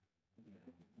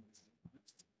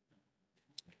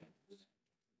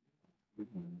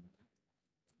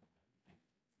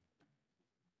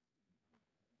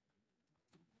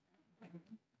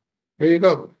 Here you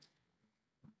go.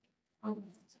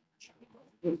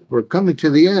 We're coming to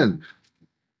the end.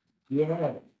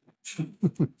 Yeah.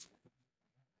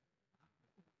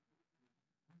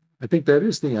 I think that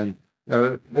is the end.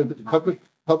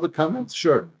 Public comments?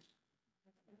 Sure.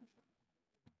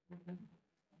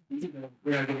 We're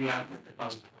not gonna be out.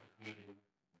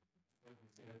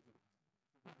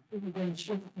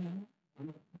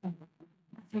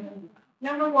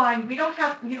 Number one, we don't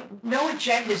have, no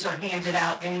agendas are handed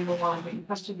out anymore when it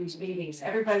comes to these meetings.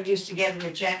 Everybody used to get an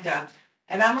agenda.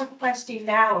 And I'm requesting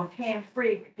now of Pam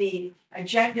Freak the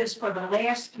agendas for the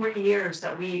last 3 years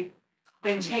that we've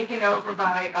been taken over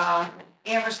by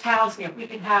Amherst Housing. If we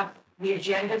can have the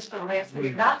agendas for the last 3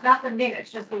 years, not the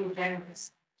minutes, just the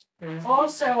agendas.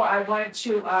 Also, I wanted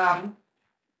to,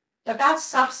 about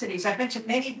subsidies, I've been to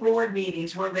many board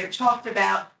meetings where they've talked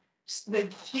about the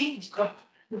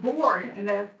board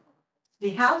and the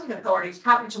housing authorities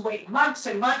having to wait months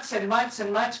and months and months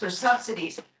and months for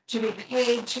subsidies to be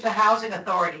paid to the housing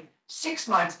authority, 6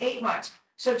 months, 8 months.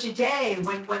 So today,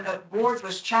 when the board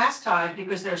was chastised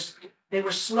because they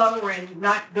were slower in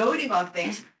not voting on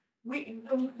things,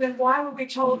 then why were we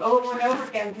told over and over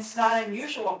again it's not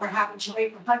unusual for having to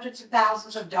wait for hundreds of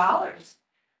thousands of dollars?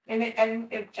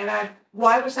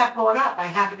 Why was that brought up? I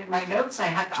have it in my notes.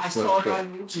 I saw it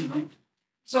on YouTube.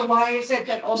 So why is it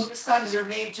that all of a sudden you're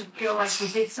made to feel like we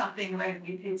did something when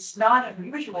it's not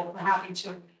unusual for having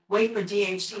to wait for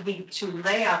DHCD to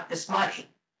lay out this money?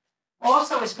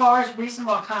 Also, as far as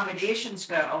reasonable accommodations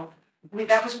go,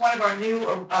 that was one of our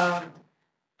new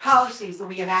policies that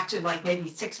we enacted like maybe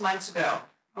 6 months ago.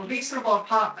 A reasonable,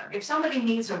 if somebody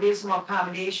needs a reasonable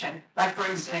accommodation, like for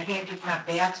instance, a handicap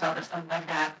bathtub or something like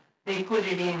that, they put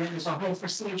it in and there's a whole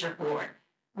procedure for it.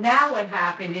 Now what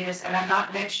happened is, and I'm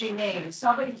not mentioning names,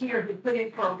 somebody here who put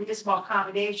in for a reasonable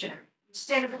accommodation,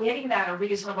 instead of getting that a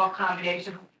reasonable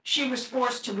accommodation, she was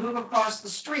forced to move across the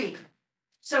street.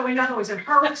 So in other words, at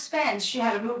her expense, she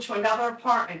had to move to another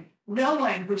apartment. No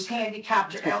one who's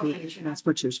handicapped or elderly. That's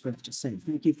what you're supposed to say.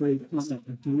 Thank you for your comment.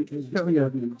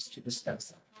 To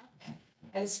discuss.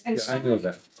 And I know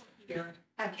that.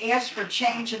 have asked for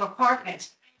change of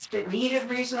apartments that needed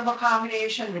reasonable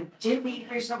accommodation, that didn't need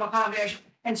reasonable accommodation.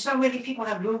 And so many people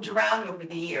have moved around over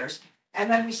the years. And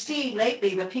then we see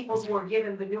lately the people who are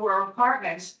given the newer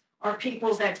apartments are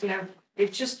people that,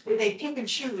 It's just, they pick and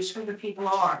choose who the people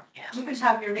are. You can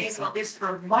have your name on this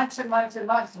for months and months and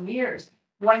months and years,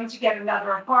 wanting to get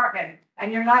another apartment,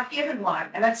 and you're not given one.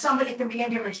 And then somebody can be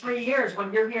in here for 3 years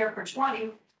when you're here for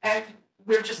 20, and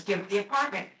we're just given the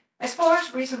apartment. As far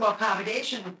as reasonable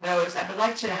accommodation goes, I would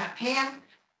like to have Pam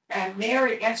and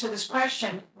Mary answer this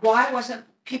question. Why wasn't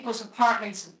people's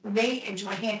apartments made into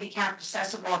a handicapped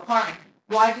accessible apartment?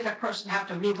 Why did a person have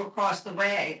to move across the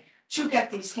way to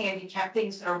get these handicapped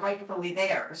things that are rightfully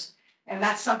theirs? And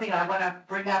that's something I want to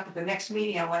bring up at the next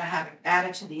meeting. I want to have it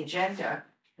added to the agenda.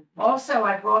 Also,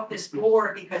 I brought this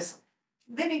board because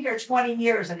living here 20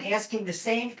 years and asking the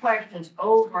same questions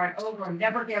over and over and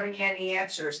never getting any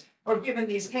answers or giving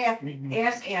these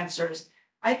half-ass answers,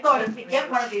 I thought if we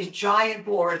get one of these giant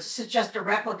boards, this is just a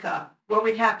replica, where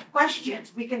we have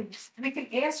questions, we can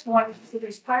ask one of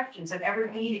these questions at every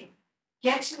meeting,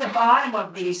 get to the bottom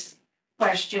of these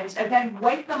questions, and then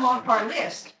weight them off our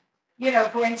list. You know,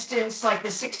 for instance, like the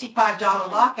 $65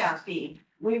 lockout fee.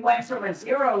 We went from a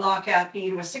 $0 lockout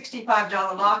fee to a $65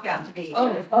 lockout fee.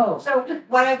 So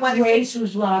what I wanted. Grace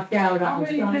was locked out on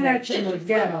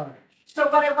Sunday. So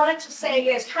what I wanted to say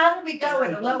is, how do we go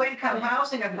in the low income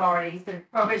housing authority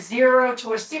from a $0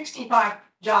 to a $65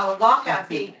 lockout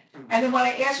fee? And then when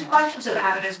I ask questions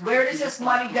about it is, where does this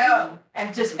money go?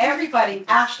 And does everybody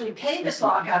actually pay this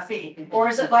lockout fee? Or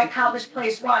is it like how this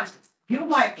place runs? You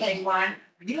might pay one,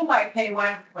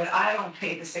 but I don't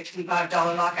pay the $65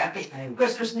 lockout fee.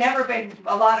 Because there's never been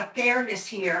a lot of fairness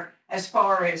here as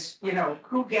far as, you know,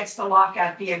 who gets the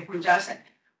lockout fee and who doesn't.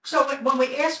 So when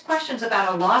we ask questions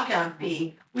about a lockout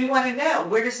fee, we want to know,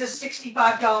 where does this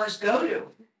 $65 go to?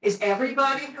 Is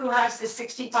everybody who has the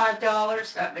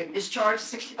 $65 is charged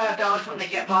 $65 when they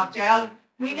get locked out?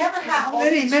 We never have. How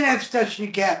many minutes does she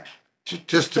get?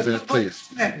 Just a minute, please.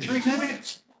 3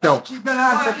 minutes? No. She's been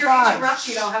on Well, for if you're 5.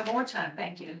 interrupted, I'll have more time,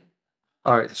 thank you.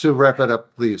 All right, Sue, wrap it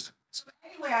up, please. So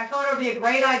anyway, I thought it would be a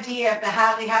great idea if the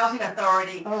Hadley Housing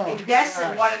Authority invests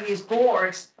in one of these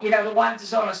boards, you know, the ones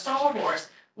that's on a sole boards.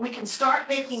 We can start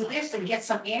making lists and get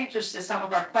some answers to some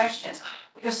of our questions.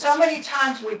 Because so many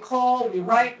times we call, we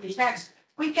write, we text,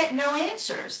 we get no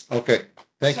answers. Okay,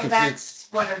 thank So you. that's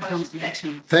what I wanted to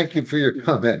say. Thank you for your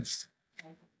comments.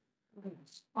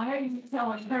 Why are you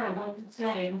telling her what to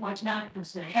say and what not to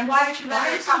say? And why don't you let Why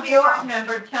her is come the here? board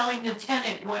member telling the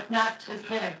tenant what not to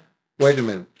say? Wait a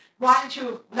minute. Why don't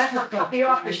you let her cut me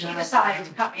off if she decided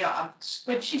to cut me off?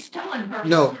 But she's telling her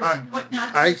No, what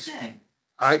not I- to say.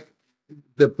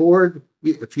 The board,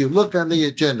 if you look on the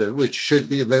agenda, which should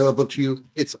be available to you,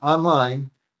 it's online.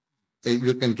 And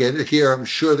you can get it here. I'm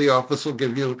sure the office will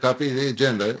give you a copy of the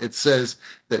agenda. It says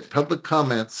that public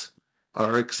comments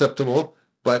are acceptable,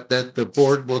 but that the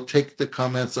board will take the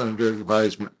comments under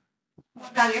advisement.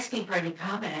 I'm not asking for any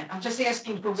comment. I'm just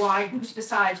asking for why, who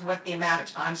decides what the amount of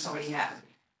time somebody has.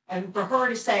 And for her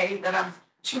to say that I'm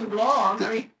too long,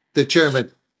 I mean, The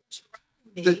chairman,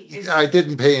 is I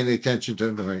didn't pay any attention to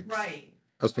it. right.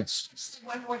 Okay. Just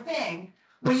one more thing.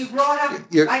 When you brought up,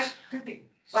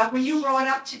 when you brought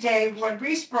up today, when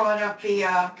Reese brought up the,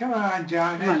 Come on,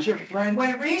 John, that's your friend.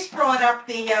 when Reese brought up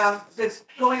this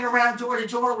going around door to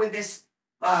door with this,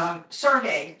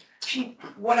 survey,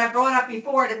 what I brought up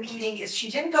before at the meeting is she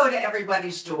didn't go to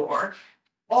everybody's door.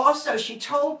 Also, she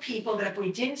told people that if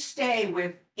we didn't stay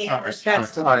with Amherst,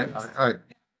 All right.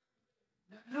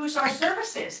 lose our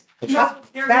services. Okay. So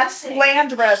they're That's missing.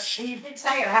 land rush. She did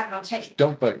say it, I have no tape.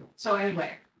 Don't bite. So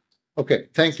anyway. Okay,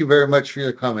 thank you very much for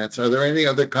your comments. Are there any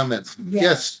other comments?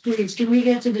 Yes, Please, can we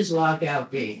get to this lockout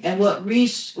fee? And what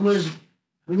Reese was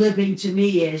living to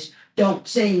me is, don't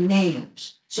say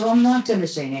names. So I'm not gonna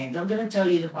say names, I'm gonna tell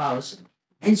you the policy.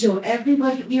 And so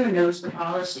everybody here knows the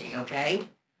policy, okay?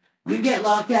 You get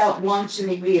locked out once in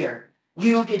a year,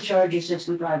 you don't get charged your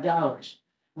 $65.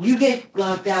 You get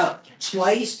locked out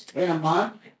twice in a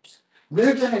month,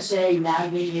 they're gonna say, now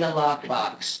you need a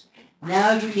lockbox.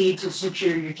 Now you need to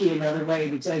secure your key another way,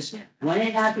 because when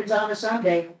it happens on a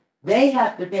Sunday, they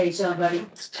have to pay somebody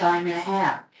time and a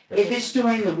half. If it's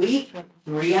during the week,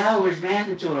 3 hours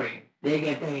mandatory, they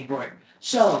get paid for it.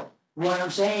 So, what I'm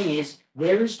saying is,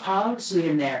 there is policy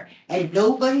in there, and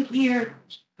nobody here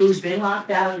who's been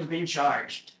locked out has been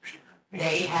charged.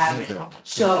 They haven't.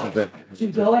 So, to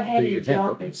go ahead and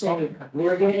jump and say,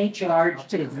 we're getting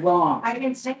charged, is wrong. I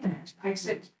didn't say that.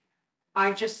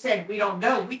 I just said, we don't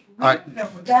know. We All right.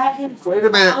 don't know. That is. wait a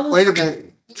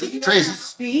minute.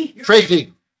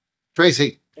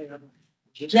 Tracy,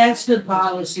 That's the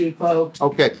policy, folks.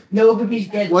 okay. Nobody's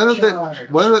getting One of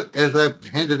charged. as I've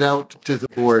handed out to the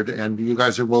board, and you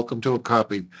guys are welcome to a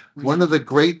copy, one of the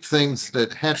great things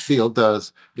that Hatfield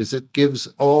does is it gives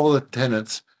all the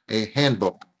tenants a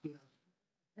handbook.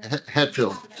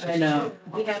 Hatfield. I know.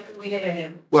 We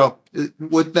have. Well,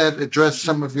 would that address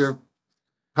some of your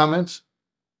comments?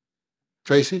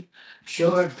 Tracy?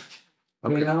 Sure. You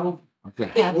Okay. know,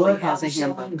 Okay. what I'm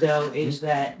saying though is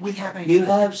that We haven't. you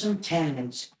have some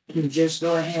tenants who just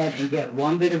go ahead and get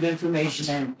one bit of information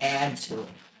and add to it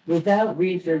without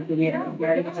researching it. And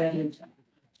getting it.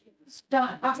 It's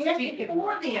done. Speaking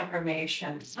for the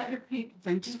information, other people.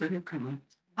 Thanks for your comment.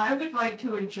 I would like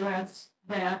to address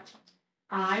that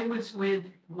I was with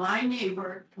my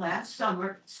neighbor last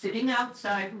summer, sitting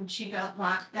outside when she got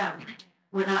locked out.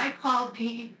 When I called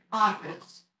the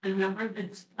office, the number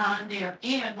that's on there,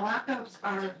 and lockouts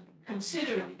are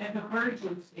considered an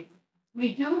emergency.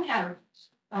 We do have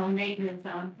maintenance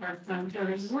on part-time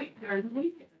during the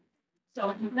weekend. So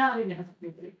it's not an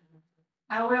emergency.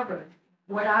 However,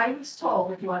 what I was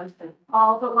told was that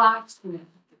all the locksmiths,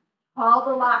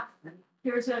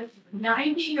 there's a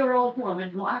 90-year-old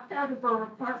woman locked out of her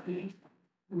apartment,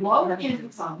 low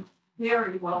income,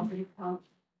 very low income,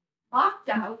 locked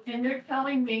out, and they're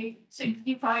telling me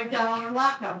 $65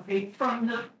 lockout fee from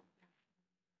the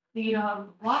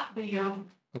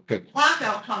Okay.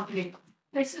 lockout company.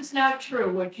 This is not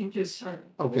true, what you just heard.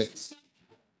 Okay.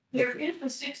 There is a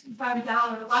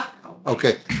 $65 lockout.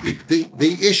 Okay.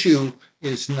 The issue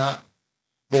is not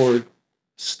board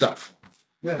stuff.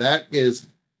 Yeah. That is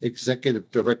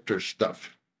executive director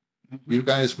stuff. You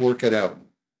guys work it out.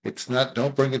 It's not,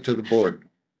 don't bring it to the board.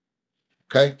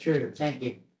 Okay? Sure, thank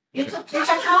you. It's a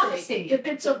policy. If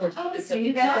it's a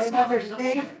policy, that's never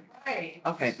stayed.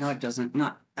 Okay, no, it doesn't,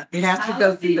 not, it has to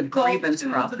go through the grievance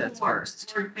process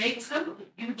first. Or make some,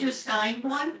 you just sign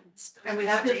one, and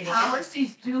the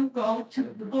policies do go to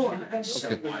the board.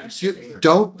 Okay. You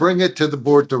don't bring it to the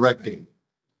board directly.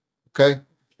 Okay?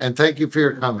 And thank you for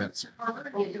your comments.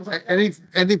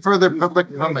 Any further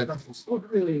public comment? It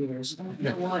really is. You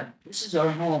know what? This is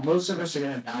our home. Most of us are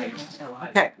gonna die.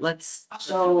 Okay, let's.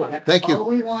 So. Thank you. All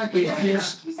we want is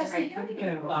just.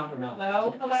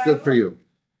 Good for you.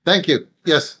 Thank you.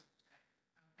 Yes,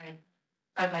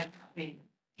 I'd like to speak.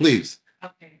 please.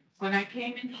 Okay, when I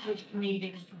came into this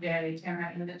meeting today, and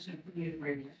I listened to the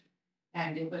agreement,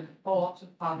 and it was false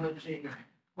apology.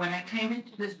 When I came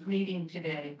into this meeting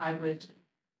today,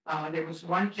 there was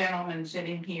one gentleman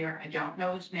sitting here, I don't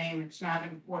know his name, it's not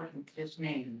important, his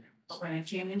name. But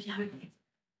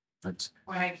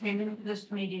when I came into this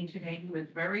meeting today, he was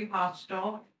very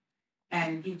hostile.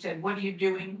 And he said, "What are you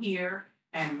doing here?"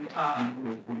 And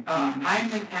I'm an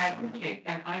advocate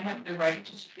and I have the right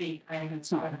to speak. I am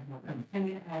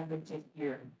an advocate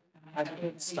here.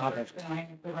 Stop it. And I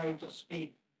have the right to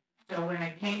speak. So when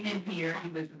I came in here, he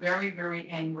was very, very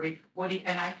angry.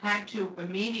 And I had to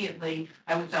immediately,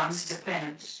 I was on the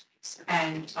defense.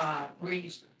 And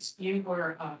Reese, you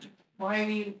were, why are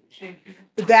you shaking?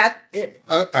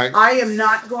 I am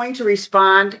not going to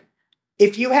respond.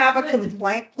 If you have a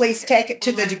complaint, please take it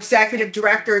to the executive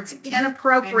director. It's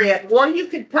inappropriate, or you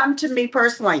could come to me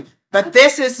personally. But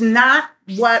this is not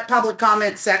what public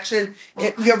comment section,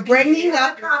 you're bringing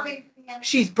up,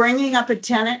 she's bringing up a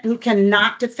tenant who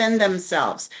cannot defend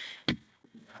themselves.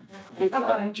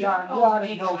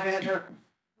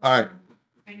 All right.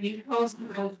 And you told me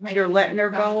those. You're letting her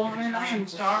go on and on. I'm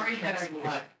sorry that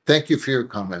I. Thank you for your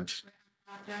comments.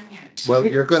 Not done yet. Well,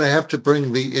 you're going to have to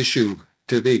bring the issue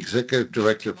to the executive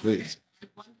director, please.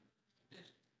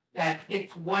 That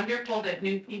it's wonderful that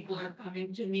new people are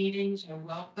coming to meetings. I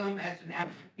welcome as an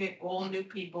advocate, all new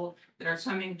people that are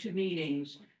coming to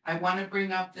meetings. I want to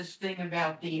bring up this thing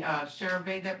about the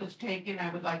survey that was taken.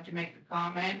 I would like to make a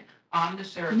comment on the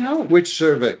survey. No, Which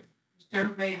survey?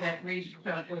 Survey that reached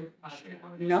out with.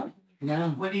 no, No.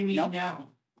 What do you mean, No. no?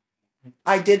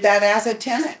 I did that as a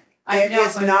tenant. I It know,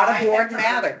 is but not I a board never-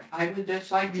 matter. I would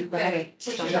just like to say.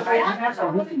 I'm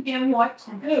telling him what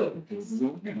to do.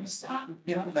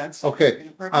 Yeah, that's. Okay,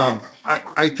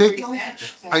 I think,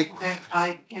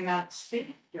 I cannot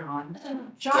speak, John.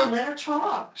 John, let her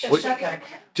talk. Wait.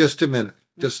 just a minute,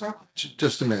 just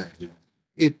a minute.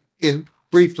 In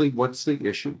briefly, what's the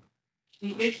issue?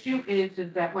 The issue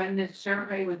is that when this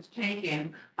survey was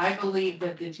taken, I believe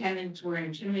that the tenants were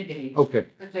intimidated. Okay,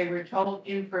 Because they were told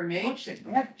information.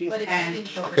 But And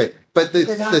okay, but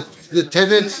the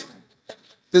tenants,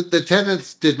 the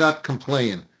tenants did not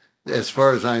complain, as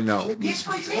far as I know. Yes,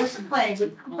 we did complain.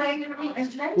 We complained in a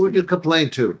meeting. Who did you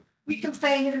complain to? We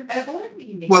complained at a board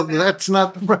meeting. Well, that's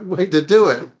not the right way to do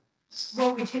it.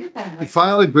 Well, we did it that You way.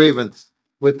 file a grievance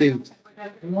with the,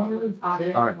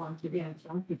 all right.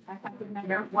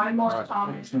 One more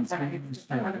comment. But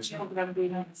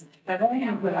I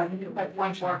have one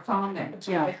more comment.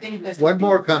 I think that. One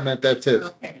more comment, that's it.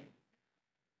 Okay.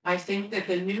 I think that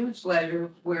the newsletter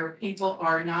where people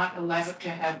are not allowed to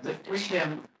have the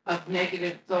freedom of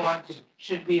negative thoughts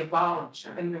should be abolished.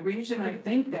 And the reason I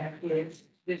think that is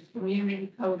this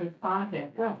community code of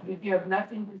conduct. If you have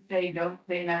nothing to say, don't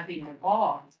say nothing at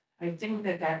all. I think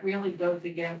that that really goes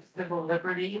against civil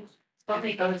liberties.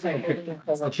 Something goes against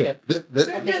Okay.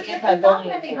 I'm not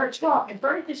letting her talk, and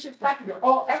very disrespectful,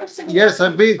 all, every single. Yes,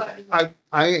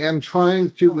 I am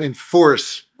trying to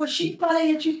enforce. Well, she's butting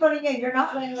in, she's butting in, you're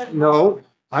not letting her. No,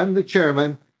 I'm the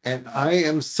chairman, and I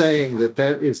am saying that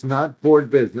that is not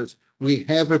board business. We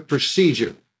have a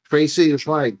procedure. Tracy is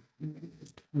right.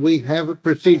 We have a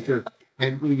procedure,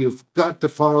 and you've got to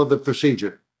follow the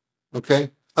procedure. Okay?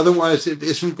 Otherwise, it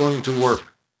isn't going to work.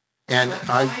 And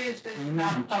I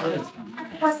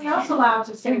Everybody else allowed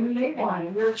to say what they want,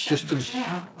 and you're just, shutting her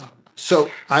down. so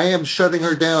I am shutting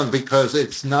her down because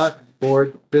it's not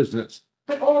board business.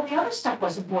 But all the other stuff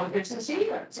wasn't board business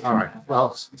either. All right,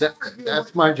 well,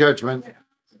 that's my judgment.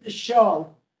 The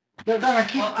show, they're gonna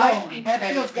keep Well, I going. think That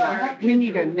that feels good. We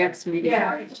need a next meeting.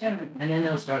 Yeah. And then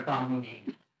they'll start calling me.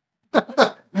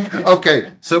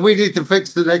 Okay, so we need to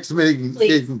fix the next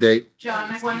meeting date.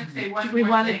 John, I want to say one We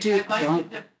more wanna thing. do- I'd like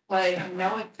to play, I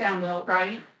know it sounds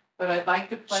right, but I'd like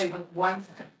to play with one.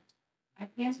 I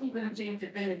can't even seem to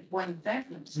finish one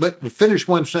sentence. But finish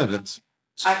one sentence.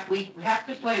 We have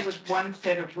to play with one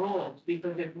set of rules,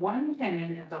 because if one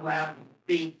tenant is allowed to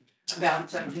speak about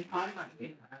something, I might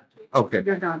be. Okay,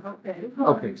 You're done. Okay.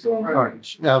 okay, all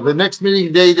right. Now, the next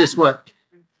meeting date is what?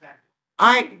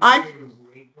 I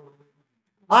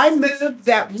move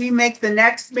that we make the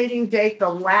next meeting date the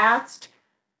last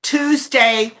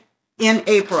Tuesday in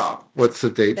April, What's the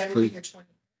date, please?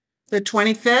 the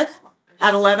 25th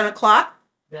at 11 o'clock.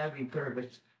 That'd be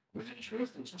perfect.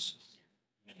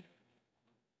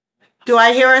 Do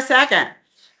I hear a second?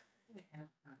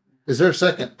 Is there a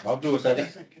second? I'll do a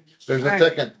second. There's a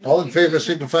second. All in favor,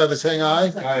 signify by saying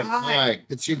aye. Aye.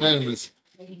 It's unanimous.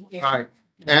 All right,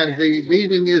 and the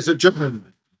meeting is adjourned.